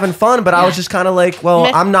really having fun, but I was just kind of like,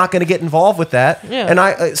 well, I'm not going to get involved with that. Yeah.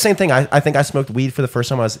 And same thing. I think I smoked weed for the first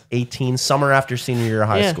time when I was 18, summer after senior year of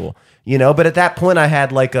high school. You know, but at that point I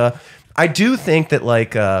had like I do think that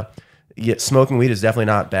like smoking weed is definitely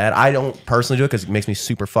not bad. I don't personally do it because it makes me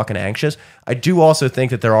super fucking anxious. I do also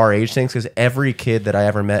think that there are age things because every kid that I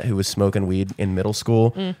ever met who was smoking weed in middle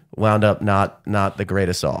school wound up not the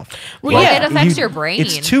greatest off. Well, it affects your brain.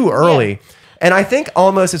 It's too early. Yeah. And I think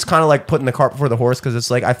almost it's kind of like putting the cart before the horse because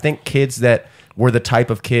it's like I think kids that were the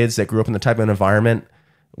type of kids that grew up in the type of environment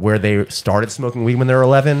where they started smoking weed when they were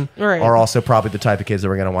 11 are also probably the type of kids that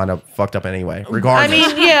were going to wind up fucked up anyway, regardless.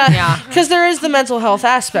 I mean, because there is the mental health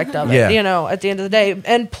aspect of it, you know, at the end of the day.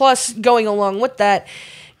 And plus, going along with that,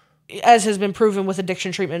 as has been proven with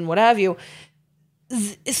addiction treatment and what have you,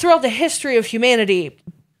 throughout the history of humanity,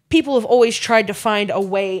 people have always tried to find a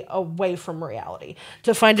way away from reality,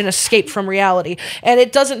 to find an escape from reality. And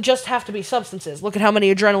it doesn't just have to be substances. Look at how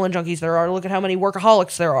many adrenaline junkies there are. Look at how many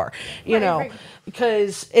workaholics there are, you know,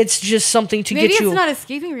 because it's just something to get you. Maybe it's not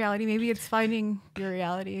escaping reality. Maybe it's finding your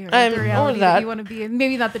reality or the reality that you want to be in.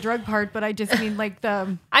 Maybe not the drug part, but I just mean like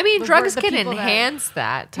the... I mean, drugs can enhance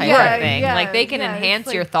that type of thing. Like they can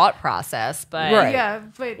enhance your thought process, but...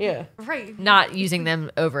 not using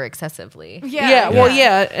them over excessively.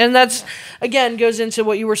 And that's, again, goes into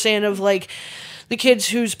what you were saying of like the kids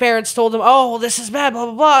whose parents told them, oh, well, this is bad, blah,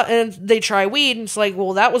 blah, blah. And they try weed and it's like,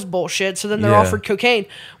 well, that was bullshit. So then they're offered cocaine.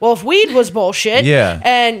 Well, if weed was bullshit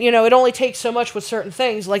and, you know, it only takes so much with certain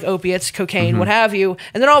things like opiates, cocaine, what have you.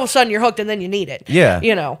 And then all of a sudden you're hooked and then you need it. Yeah.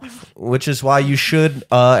 You know. Which is why you should,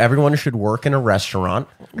 everyone should work in a restaurant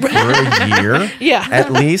for a year.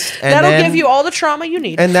 At least. And that'll give you all the trauma you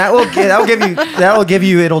need. And that'll give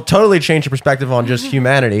you, it'll totally change your perspective on just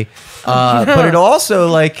humanity. But it also,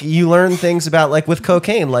 like, you learn things about, like, with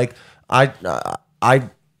cocaine. Like, I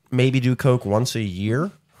maybe do coke once a year,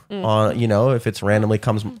 you know, if it's randomly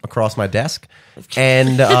comes across my desk.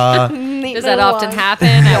 And does that often happen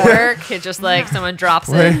at work? It just like someone drops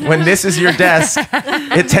it. When this is your desk,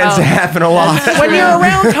 it tends to happen a lot. When you're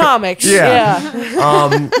around comics.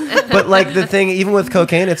 But like the thing, even with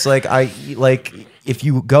cocaine, it's like if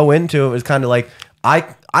you go into it, it's kind of like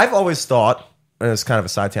I've always thought. And it's kind of a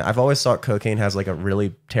side tangent. I've always thought cocaine has like a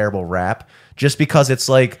really terrible rap just because it's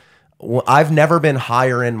like I've never been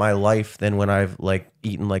higher in my life than when I've like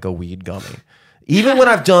eaten like a weed gummy. Even when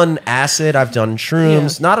I've done acid, I've done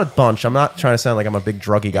shrooms, not a bunch. I'm not trying to sound like I'm a big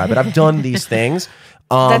druggy guy, but I've done these things.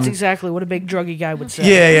 That's exactly what a big druggy guy would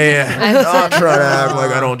say. I'm not trying to act like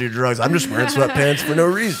I don't do drugs. I'm just wearing sweatpants for no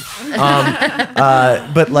reason.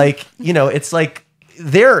 But like, you know, it's like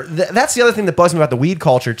that's the other thing that bugs me about the weed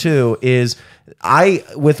culture too is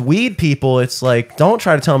with weed people, it's like, don't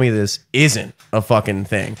try to tell me this isn't a fucking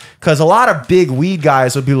thing. Because a lot of big weed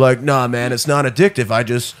guys would be like, nah, man, it's not addictive. I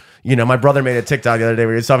just, you know, my brother made a TikTok the other day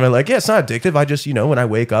where he was talking like, yeah, it's not addictive. I just, you know, when I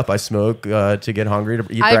wake up, I smoke to get hungry to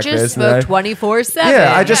eat breakfast. I just smoke 24/7.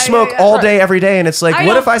 Yeah, I just smoke all day, every day. And it's like,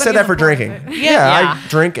 what if I said that for drinking? I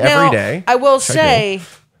drink every day. I will say...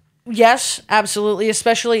 Yes, absolutely.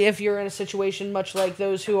 Especially if you're in a situation much like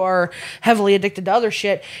those who are heavily addicted to other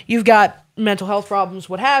shit. You've got mental health problems,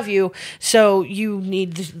 what have you. So you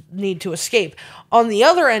need to escape. On the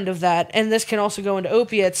other end of that, and this can also go into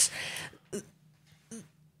opiates,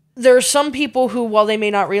 there are some people who, while they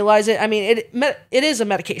may not realize it, I mean, it is a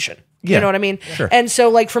medication. You know what I mean? Sure. And so,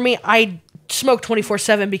 like, for me, I smoke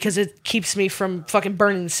 24/7 because it keeps me from fucking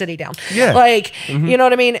burning the city down. Yeah. Like, you know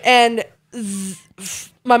what I mean? And...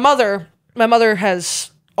 My mother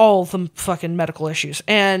has all the fucking medical issues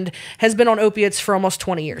and has been on opiates for almost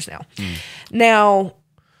 20 years now. Now,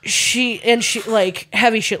 she like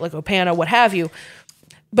heavy shit like Opana, what have you,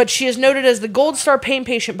 but she is noted as the gold star pain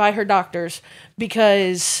patient by her doctors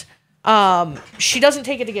because she doesn't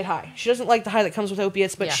take it to get high. She doesn't like the high that comes with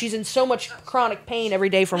opiates, but she's in so much chronic pain every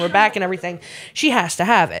day from her back and everything. She has to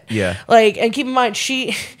have it. Yeah. Like, and keep in mind,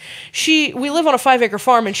 we live on a 5-acre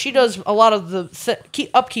farm and she does a lot of the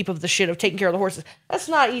upkeep of the shit of taking care of the horses. That's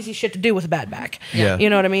not easy shit to do with a bad back. Yeah. You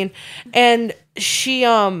know what I mean? And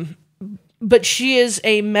but she is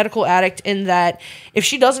a medical addict in that if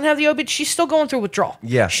she doesn't have the opiate, she's still going through withdrawal.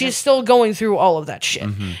 Yeah. She's still going through all of that shit.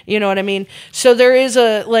 You know what I mean? So there is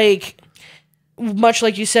much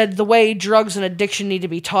like you said, the way drugs and addiction need to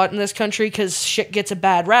be taught in this country, because shit gets a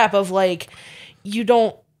bad rap of like, you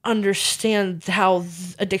don't understand how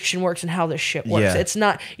addiction works and how this shit works. Yeah. It's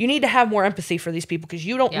not, you need to have more empathy for these people because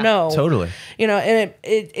you don't know. Totally. You know, and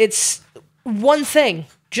it's one thing,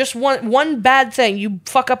 just one bad thing. You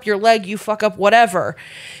fuck up your leg, you fuck up whatever,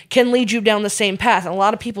 can lead you down the same path. And a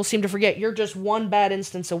lot of people seem to forget you're just one bad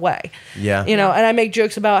instance away. Yeah. You know, and I make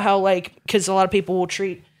jokes about how, like, because a lot of people will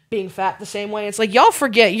treat being fat the same way. It's like, y'all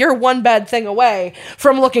forget you're one bad thing away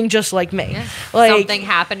from looking just like me. Yeah. Like something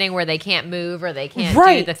happening where they can't move or they can't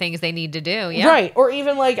do the things they need to do. Yeah. Right. Or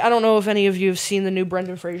even like, I don't know if any of you have seen the new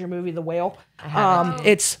Brendan Fraser movie, The Whale. I haven't.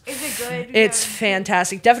 Is it good? It's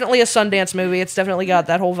fantastic. Definitely a Sundance movie. It's definitely got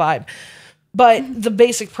that whole vibe. But the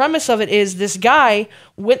basic premise of it is this guy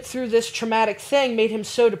went through this traumatic thing, made him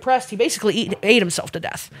so depressed, he basically ate himself to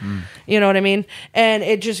death. You know what I mean? And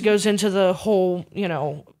it just goes into the whole, you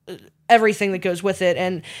know, everything that goes with it.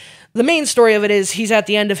 And the main story of it is he's at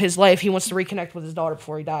the end of his life. He wants to reconnect with his daughter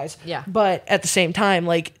before he dies. Yeah. But at the same time,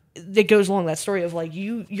 like, it goes along that story of like,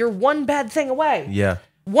 you're one bad thing away. Yeah.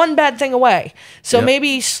 One bad thing away. So Yep.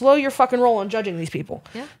 maybe slow your fucking roll on judging these people.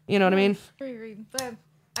 Yeah. You know what I mean? But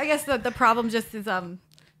I guess the problem just is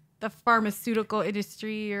the pharmaceutical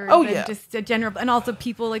industry or just a general, and also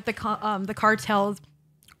people like the cartels.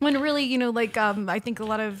 When really, you know, like I think a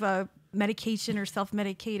lot of medication or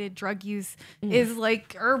self-medicated drug use is like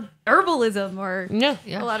herbalism or Yeah.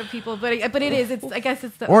 a lot of people, but it is. It's I guess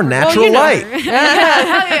it's the Or natural light.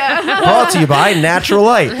 Brought to you by Natural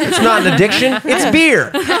Light. It's not an addiction. It's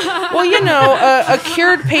beer. Well, you know, a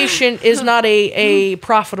cured patient is not a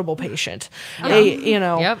profitable patient. You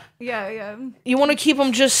know, Yep. Yeah. you want to keep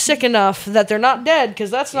them just sick enough that they're not dead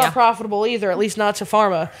because that's not profitable either, at least not to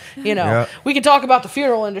pharma. You know, Yeah. we could talk about the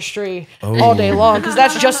funeral industry all day long because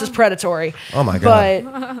that's just as predatory. Oh my God.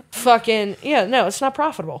 But fucking, no, it's not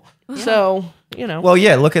profitable. So, you know. Well,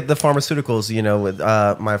 yeah, look at the pharmaceuticals. You know, with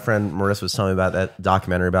my friend Marissa was telling me about that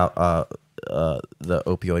documentary about the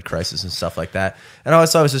opioid crisis and stuff like that. And I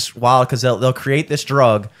always thought it was just wild because they'll create this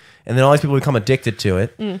drug and then all these people become addicted to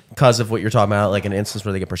it because of what you're talking about, like an instance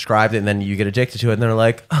where they get prescribed it and then you get addicted to it and they're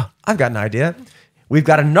like, oh, I've got an idea. We've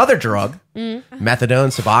got another drug,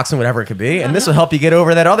 methadone, Suboxone, whatever it could be, and this will help you get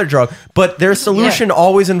over that other drug. But their solution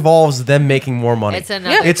always involves them making more money. It's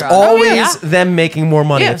another It's drug. always them making more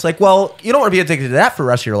money. Yeah. It's like, well, you don't want to be addicted to that for the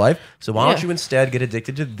rest of your life, so why don't you instead get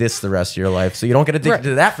addicted to this the rest of your life, so you don't get addicted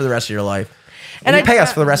to that for the rest of your life, and you pay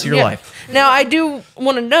us for the rest of your life. Now, I do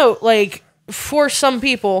want to note, like, for some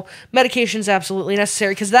people, medication is absolutely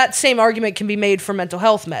necessary because that same argument can be made for mental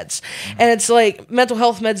health meds. And it's like mental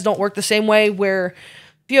health meds don't work the same way where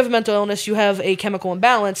if you have a mental illness, you have a chemical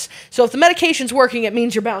imbalance. So if the medication's working, it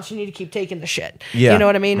means you're balanced. You need to keep taking the shit. Yeah. You know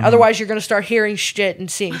what I mean? Otherwise, you're going to start hearing shit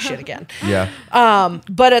and seeing shit again. Yeah.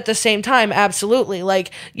 But at the same time, absolutely.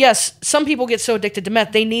 Like, yes, some people get so addicted to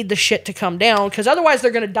meth, they need the shit to come down because otherwise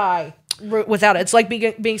they're going to die without it. It's like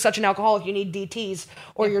being such an alcoholic, you need DTs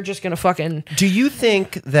or you're just going to fucking... Do you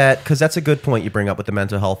think that, because that's a good point you bring up with the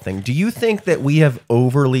mental health thing, do you think that we have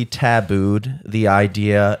overly tabooed the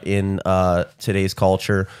idea in today's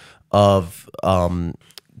culture of... Cause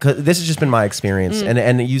this has just been my experience,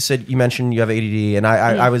 and you mentioned you have ADD, and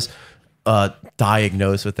I was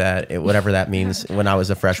diagnosed with that, whatever that means, when I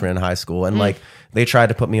was a freshman in high school, and like they tried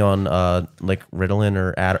to put me on like Ritalin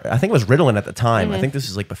or I think it was Ritalin at the time. I think this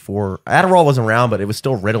is like before Adderall was around, but it was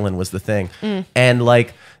still Ritalin was the thing, and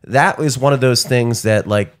like that was one of those things that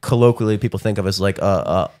like colloquially people think of as like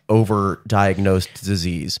a overdiagnosed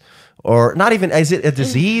disease. Or not even, is it a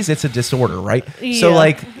disease? It's a disorder, right? Yeah. So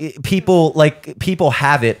like people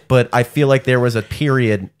have it, but I feel like there was a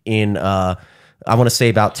period in I want to say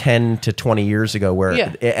about 10 to 20 years ago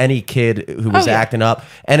where any kid who was acting up,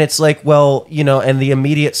 and it's like, well, you know, and the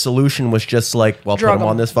immediate solution was just like, well, Drug put them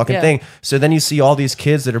on them. this fucking thing. So then you see all these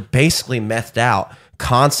kids that are basically methed out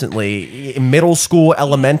constantly, middle school,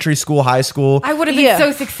 elementary school, high school. I would have been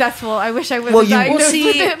so successful. I wish I was diagnosed see,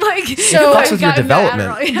 with it. Like, so fucks with your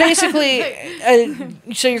development. Basically,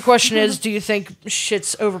 so your question is, do you think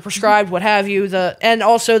shit's overprescribed, what have you, and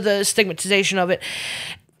also the stigmatization of it?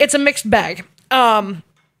 It's a mixed bag.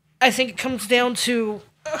 I think it comes down to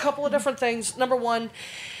a couple of different things. Number one,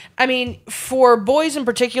 I mean, for boys in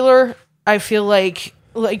particular, I feel like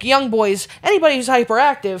young boys, anybody who's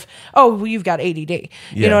hyperactive, oh, well, you've got ADD.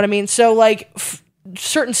 You know what I mean? So like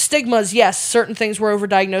certain stigmas, yes, certain things were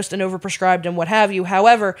overdiagnosed and overprescribed and what have you.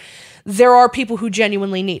 However, there are people who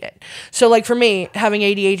genuinely need it. So like for me, having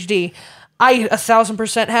ADHD, I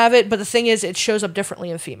 1,000% have it, but the thing is, it shows up differently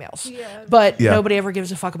in females. But nobody ever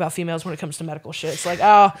gives a fuck about females when it comes to medical shit. It's like,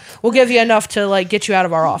 oh, we'll give you enough to like get you out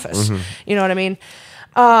of our office. You know what I mean?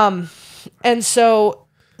 And so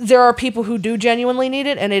there are people who do genuinely need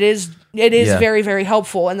it, and it is it is Yeah. very, very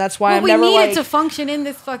helpful, and that's why I'm we never need like it to function in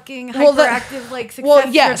this fucking Well, hyperactive, yes.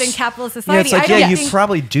 success-driven capitalist society. Yeah, it's like, I don't you think-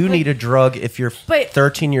 probably do need a drug if you're but-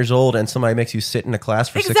 13 years old and somebody makes you sit in a class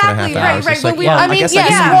for Exactly, 6.5 right, hours. right. It's When like, we- well, I I mean, guess yeah, I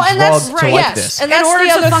just need well, a and that's- drug to right, like yes. this. And in that's order the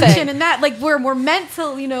to other function thing. in that, like we're meant to,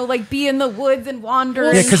 like be in the woods and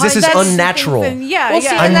wander. Yeah, and 'cause this is hunt and unnatural. things and- yeah, Well, yeah.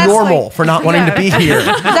 see, I'm and that's normal like- for not wanting to be here.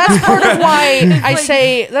 that's part of why I like-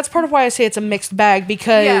 say it's a mixed bag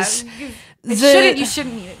because You shouldn't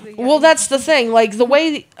eat it. Yeah. well, that's the thing. Like the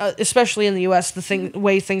way, especially in the U.S.,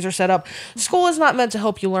 way things are set up, school is not meant to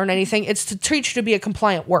help you learn anything. It's to teach you to be a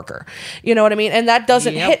compliant worker. You know what I mean? And that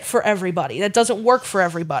doesn't hit for everybody. That doesn't work for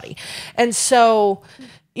everybody. And so,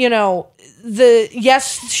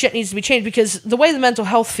 shit needs to be changed because the way the mental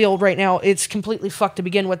health field right now, it's completely fucked to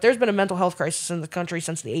begin with. There's been a mental health crisis in the country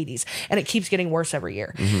since the 80s, and it keeps getting worse every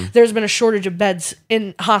year. There's been a shortage of beds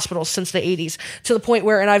in hospitals since the 80s to the point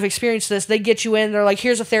where, and I've experienced this, they get you in, they're like,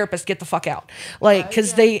 here's a therapist, get the fuck out. Like,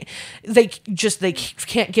 because they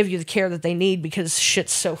can't give you the care that they need because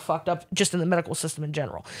shit's so fucked up just in the medical system in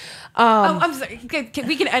general. I'm sorry.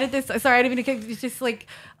 We can edit this. Sorry, I didn't mean to. It's just like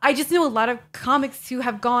I just know a lot of comics who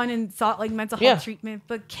have gone and sought like mental health treatment.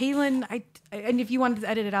 But Kaelin, and if you wanted to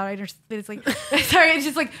edit it out, I understand. It's like sorry. It's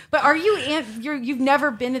just like. But are you've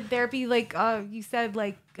never been to therapy? Like you said,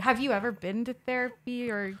 like have you ever been to therapy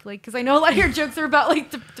or like? Because I know a lot of your jokes are about like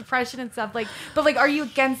depression and stuff. Like, but like, are you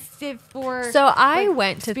against it for? So I like,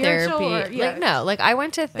 went to spiritual therapy. or- I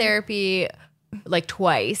went to therapy like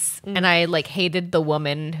twice and I like hated the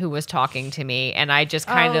woman who was talking to me and I just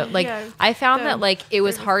kind of I found that like it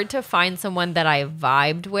was hard to find someone that I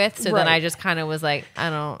vibed with, so then I just kind of was like, I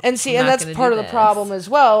don't. And see, and that's part of the problem as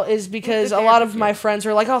well, is because a lot of my friends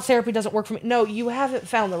are like, oh, therapy doesn't work for me. No, you haven't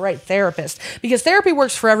found the right therapist, because therapy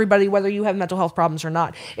works for everybody, whether you have mental health problems or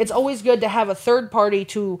not. It's always good to have a third party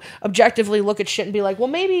to objectively look at shit and be like, well,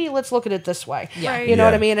 maybe let's look at it this way. Yeah. Right. You know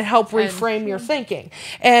what I Yeah. mean? And help reframe your thinking.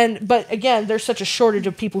 But again, there's such a shortage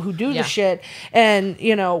of people who do the shit and,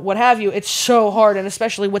 what have you. It's so hard, and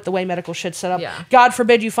especially with the way medical shit's set up. Yeah. God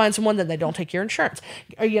forbid you find someone that they don't take your insurance,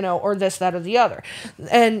 or this, that, or the other.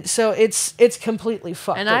 And so it's completely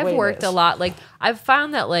fucked. And the I've way it worked is. a lot. Like I've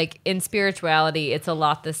found that like in spirituality, it's a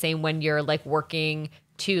lot the same when you're like working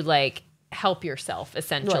to like help yourself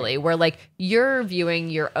essentially, where like you're viewing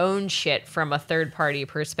your own shit from a third party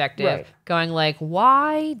perspective, going like,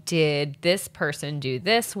 why did this person do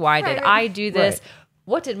this? Why did I do this?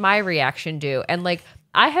 What did my reaction do? And like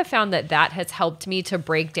I have found that has helped me to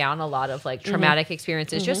break down a lot of like traumatic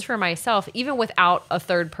experiences just for myself, even without a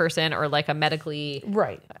third person or like a medically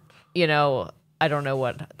I don't know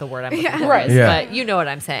what the word I'm looking for is, but you know what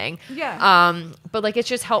I'm saying. Yeah. But like it's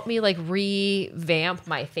just helped me like revamp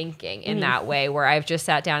my thinking in that way, where I've just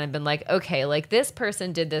sat down and been like, okay, like this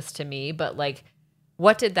person did this to me, but like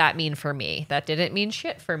what did that mean for me? That didn't mean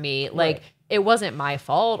shit for me. Like it wasn't my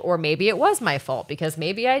fault, or maybe it was my fault because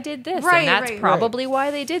maybe I did this, and that's probably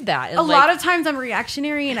why they did that. And a lot of times I'm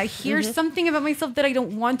reactionary and I hear something about myself that I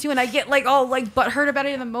don't want to, and I get like all like butthurt about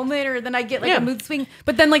it in the moment, or then I get like a mood swing.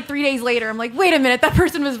 But then like 3 days later, I'm like, wait a minute, that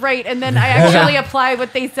person was right, and then I actually apply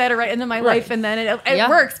what they said or into my life, and then it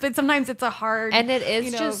works. But sometimes it's a hard, and it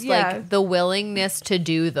is just like the willingness to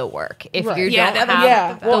do the work. If you don't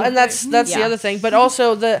have, well, and that's the other thing. But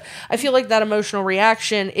also I feel like that emotional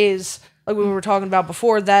reaction is, like we were talking about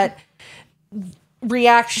before, that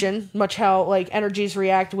reaction, much how like energies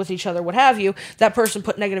react with each other, what have you, that person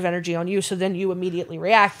put negative energy on you, so then you immediately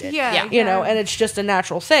reacted. And it's just a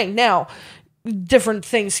natural thing. Now, different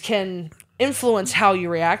things can influence how you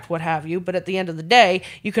react, what have you, but at the end of the day,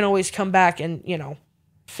 you can always come back and,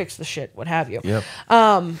 fix the shit, what have you. Yep.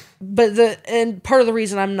 But part of the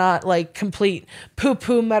reason I'm not like complete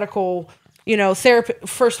poo-poo medical, therapy.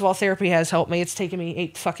 First of all, therapy has helped me. It's taken me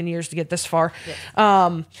 8 fucking years to get this far.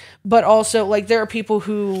 But also, like, there are people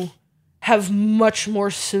who have much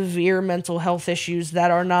more severe mental health issues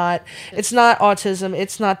that are not. It's not autism.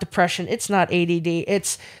 It's not depression. It's not ADD.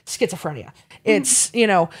 It's schizophrenia. It's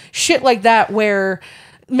shit like that, where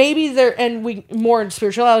maybe more in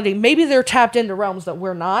spirituality. Maybe they're tapped into realms that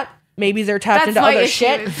we're not. Maybe they're tapped into other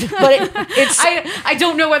shit, but it's. I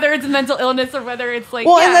don't know whether it's a mental illness or whether it's like.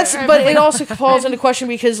 Well, and but it also falls into question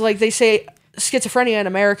because, like, they say schizophrenia in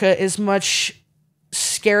America is much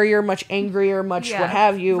scarier, much angrier, much what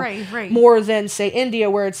have you, more than say India,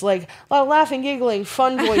 where it's like a lot of laughing, giggling,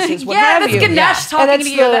 fun voices, what have you. Ganesh talking to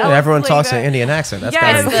you. And everyone talks in an Indian accent. That's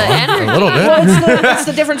gotta be fun. A little bit. Well, it's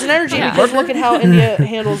the difference in energy because look at how India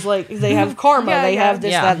handles, like, they have karma, they have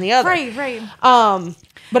this, that, and the other. Right.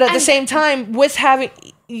 But at the same time, with having,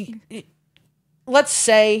 let's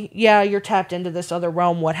say, yeah, you're tapped into this other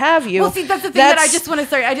realm, what have you. Well, see, that's the thing that I just want to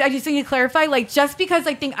start. I just need to clarify. Like, just because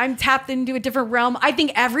I think I'm tapped into a different realm, I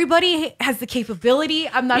think everybody has the capability.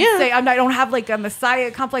 I'm not saying I don't have like a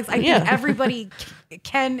messiah complex. I think everybody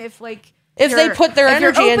can if they put their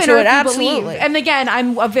energy into it, absolutely. And again, I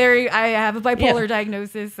have a bipolar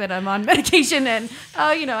diagnosis and I'm on medication, and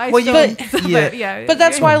but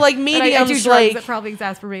that's why like mediums, I do drugs that probably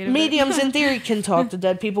exacerbate it. Mediums in theory can talk to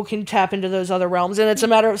dead people, can tap into those other realms, and it's a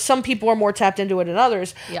matter of some people are more tapped into it than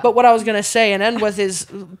others. Yeah. But what I was gonna say and end with is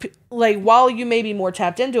like, while you may be more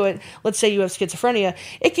tapped into it, let's say you have schizophrenia,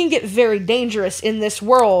 it can get very dangerous in this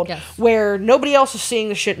world where nobody else is seeing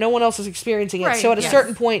the shit, no one else is experiencing it. Right. So at a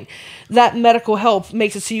certain point, that medical help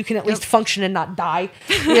makes it so you can at least function and not die.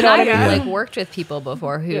 You know what I mean? I've like worked with people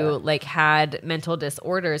before who like had mental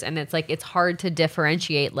disorders, and it's like it's hard to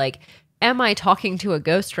differentiate like, am I talking to a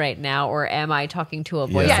ghost right now, or am I talking to a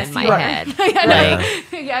voice in my head?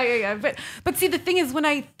 But see, the thing is, when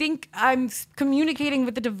I think I'm communicating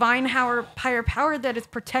with the divine higher power that is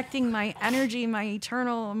protecting my energy, my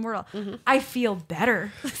eternal immortal, I feel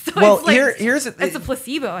better. So well, it's a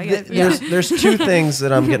placebo, I guess. There's two things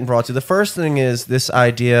that I'm getting brought to. The first thing is this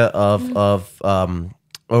idea of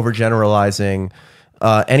overgeneralizing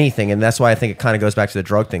anything, and that's why I think it kind of goes back to the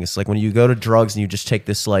drug thing. It's like when you go to drugs and you just take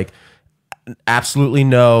this like, absolutely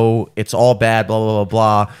no, it's all bad, blah blah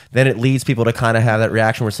blah blah, then it leads people to kind of have that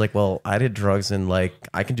reaction where it's like, well, I did drugs and like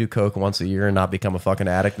I can do coke once a year and not become a fucking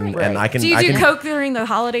addict, and I can. Do you do coke during the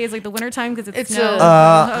holidays, like the wintertime, because it's snow?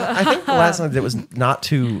 I think the last time it was not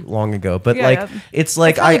too long ago, but it's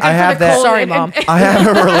like I have that. Sorry, Mom. I have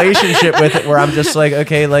a relationship with it where I'm just like,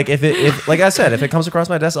 okay, like if like I said, if it comes across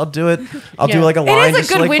my desk, I'll do it. I'll do like a line. It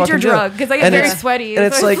is a good winter drug because I get very sweaty, and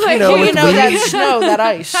it's like that snow, that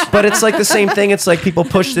ice. But it's like the same thing. It's like people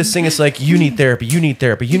push this thing. It's like, you need therapy. You need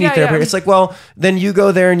therapy. You need therapy. It's like, well, then you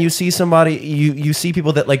go there and you see somebody. You see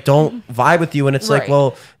people that like don't vibe with you, and it's like,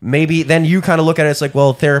 well, maybe then you kind of look at it. It's like,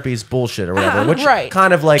 well, therapy is bullshit or whatever. Which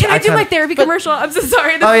kind of like, can I do my therapy commercial? I'm so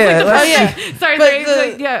sorry. Sorry.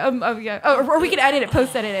 Or we could edit it,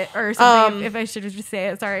 post edit it, or something. If I should just say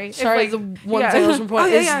it. Sorry. The one thing I was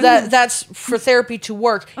point is that's for therapy to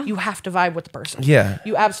work. You have to vibe with the person. Yeah,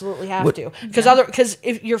 you absolutely have to, because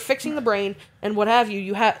if you're fixing the brain and what have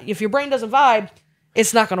you, if your brain doesn't vibe,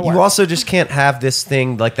 it's not going to work. You also just can't have this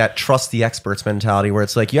thing like that trust the experts mentality where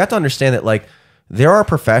it's like, you have to understand that like there are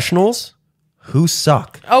professionals who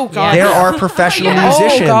suck. Oh God, there are professional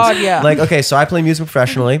musicians. Oh God, yeah. Like, okay, so I play music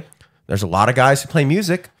professionally. There's a lot of guys who play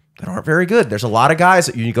music that aren't very good. There's a lot of guys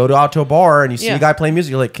that you go out to a bar and you see a guy playing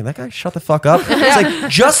music, you're like, can that guy shut the fuck up? It's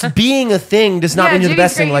like, just being a thing does not mean you're the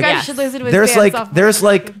best thing. Like, there's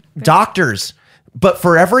like doctors. But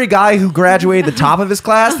for every guy who graduated the top of his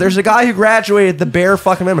class, there's a guy who graduated the bare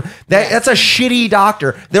fucking minimum. That's a shitty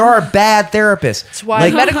doctor. There are bad therapists. That's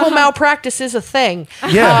why medical malpractice is a thing.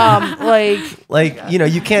 Yeah. Like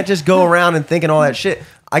you can't just go around and thinking all that shit.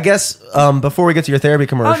 I guess before we get to your therapy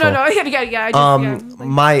commercial. Oh, no. Yeah.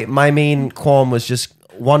 My main qualm was just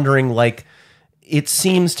wondering, like, it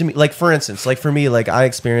seems to me, like, for instance, like for me, like I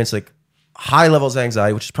experience like high levels of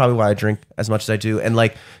anxiety, which is probably why I drink as much as I do. And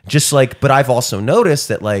like, just like, but I've also noticed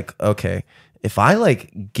that like, okay, if I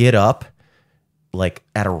like get up like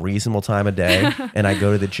at a reasonable time of day and I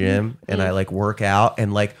go to the gym and I like work out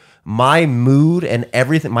and like my mood and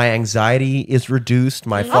everything, my anxiety is reduced,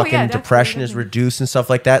 my fucking depression is reduced and stuff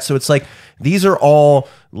like that. So it's like, these are all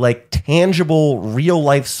like tangible real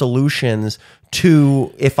life solutions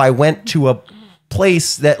to if I went to a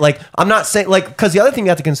place that like, I'm not saying like, because the other thing you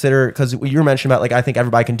have to consider, because you were mentioning about like, I think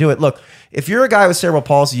everybody can do it. Look, if you're a guy with cerebral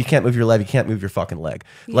palsy, you can't move your leg, you can't move your fucking leg.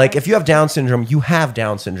 Like if you have Down syndrome, you have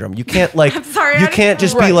Down syndrome. You can't like, you can't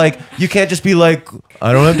just be like,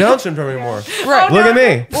 I don't have Down syndrome anymore. Right. Look at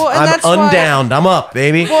me. Well, and I'm undowned. I'm up,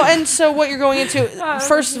 baby. Well, and so what you're going into,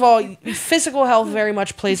 first of all, physical health very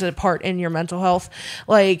much plays a part in your mental health.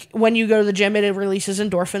 Like when you go to the gym, it releases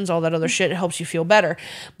endorphins, all that other shit. It helps you feel better.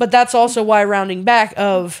 But that's also why rounding back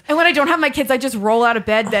of... And when I don't have my kids, I just roll out of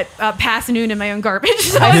bed that past noon in my own garbage.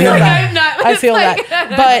 So I feel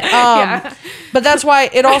that. But that's why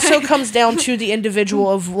it also comes down to the individual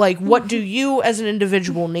of like, what do you as an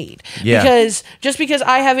individual need? Yeah. Because just because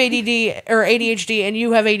I have ADD or ADHD and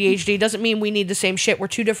you have ADHD doesn't mean we need the same shit. We're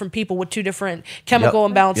two different people with two different chemical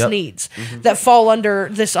imbalance needs that fall under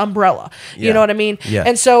this umbrella. You know what I mean? Yeah.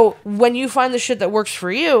 And so when you find the shit that works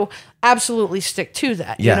for you, absolutely stick to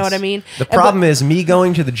that. You know what I mean? The problem is me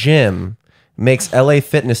going to the gym makes LA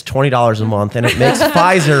Fitness $20 a month, and it makes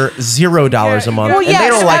Pfizer $0 a month. Well, and yes, they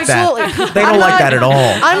don't like absolutely. that. They don't like that at all.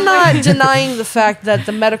 I'm not denying the fact that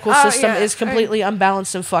the medical system is completely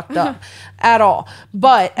unbalanced and fucked up at all.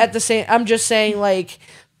 But at the same, I'm just saying, like,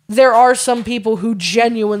 there are some people who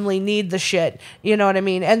genuinely need the shit. You know what I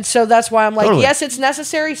mean? And so that's why I'm like, yes, it's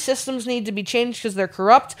necessary. Systems need to be changed because they're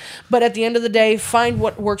corrupt. But at the end of the day, find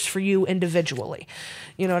what works for you individually.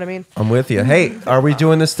 You know what I mean? I'm with you. Hey, are we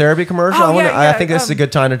doing this therapy commercial? I think this is a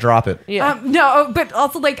good time to drop it. Yeah. No, but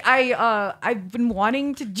also like I've been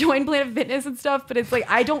wanting to join Planet Fitness and stuff, but it's like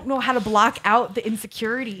I don't know how to block out the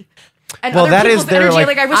insecurity. And well, other that people's is their energy.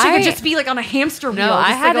 like I wish I could just be like on a hamster wheel. No, just,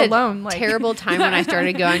 I had like, a alone. Like. terrible time when I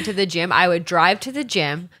started going to the gym. I would drive to the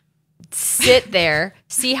gym, sit there,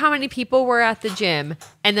 see how many people were at the gym,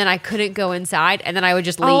 and then I couldn't go inside, and then I would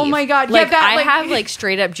just leave. Oh my God. Like, yeah, I have like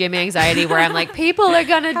straight up gym anxiety where I'm like, people are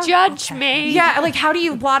gonna judge me. Yeah, like how do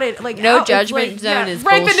you plot it? Like No how, judgment like, zone is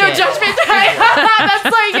right, bullshit. the no judgment zone. That's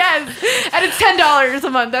like yes, and it's $10 a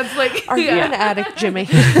month. That's like Are you an addict, Jimmy?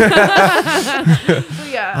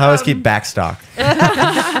 Yeah, I always keep backstock.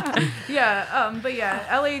 but yeah,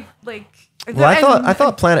 LA like. Well, I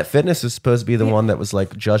thought Planet Fitness was supposed to be the one that was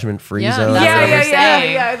like judgment-free Yeah, zone. that's what we're yeah,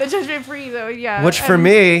 saying. the judgment free though, yeah. Which for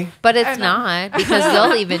me, But it's not, because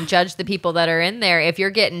they'll even judge the people that are in there. If you're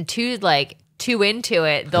getting too into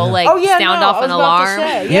it, they'll like sound off an alarm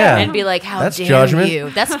and be like, how That's dare judgment. you?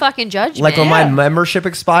 That's fucking judgment. like when my membership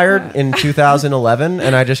expired in 2011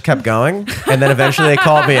 and I just kept going, and then eventually they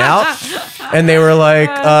called me out and they were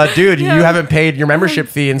like, dude, you haven't paid your membership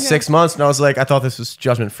fee in 6 months. And I was like, I thought this was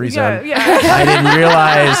judgment-free zone. I didn't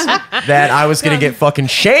realize that I was going to get fucking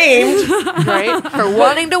shamed Right? for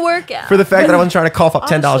wanting to work out. for the fact that I wasn't trying to cough up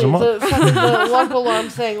 $10 a Honestly, month. The fucking the lump alarm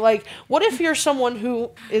thing. Like, what if you're someone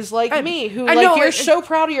who is like me, who I like know, you're so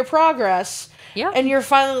proud of your progress, Yeah. and you're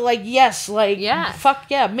finally like, yes, like, Yeah. fuck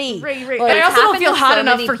yeah, me. Right. Like, But I also don't happened feel to hot so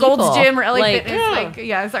enough many for Gold's people. Gym or LA Like, Fitness. yeah. Like,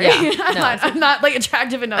 yeah, sorry. Yeah. I'm not like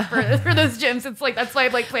attractive enough for those gyms. It's like that's why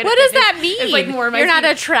I'm like Planet What does Fitness that mean? is, like, more my You're not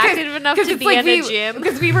speed. attractive enough 'Cause to it's be like in a gym?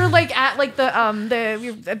 Because we were like at like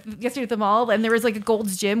we were yesterday at the mall, and there was like a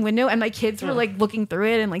Gold's Gym window, and my kids were like looking through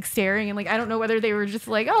it and like staring, and like I don't know whether they were just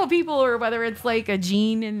like people or whether it's like a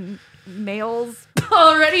gene in males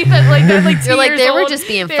already that like they're like 2 You're like, years they were old. just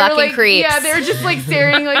being They were, fucking like, creeps. Yeah, they were just like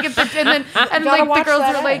staring like at the and Gotta like the watch girls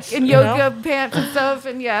that were like ass, in you know? yoga pants and stuff,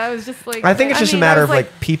 and yeah, it was just like I think it's just a mean, matter I of was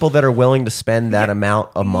like people that are willing to spend that amount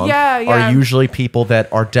a month Yeah, yeah. are usually people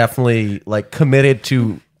that are definitely like committed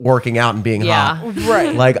to working out and being Yeah. hot.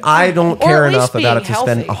 right. Like I don't Or care at least enough about it being to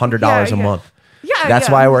spend healthy. $100 Yeah, a yeah. month. Yeah, That's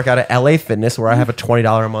yeah. why I work out at LA Fitness where I have a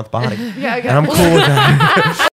 $20 a month body. Yeah, And I'm cool with that.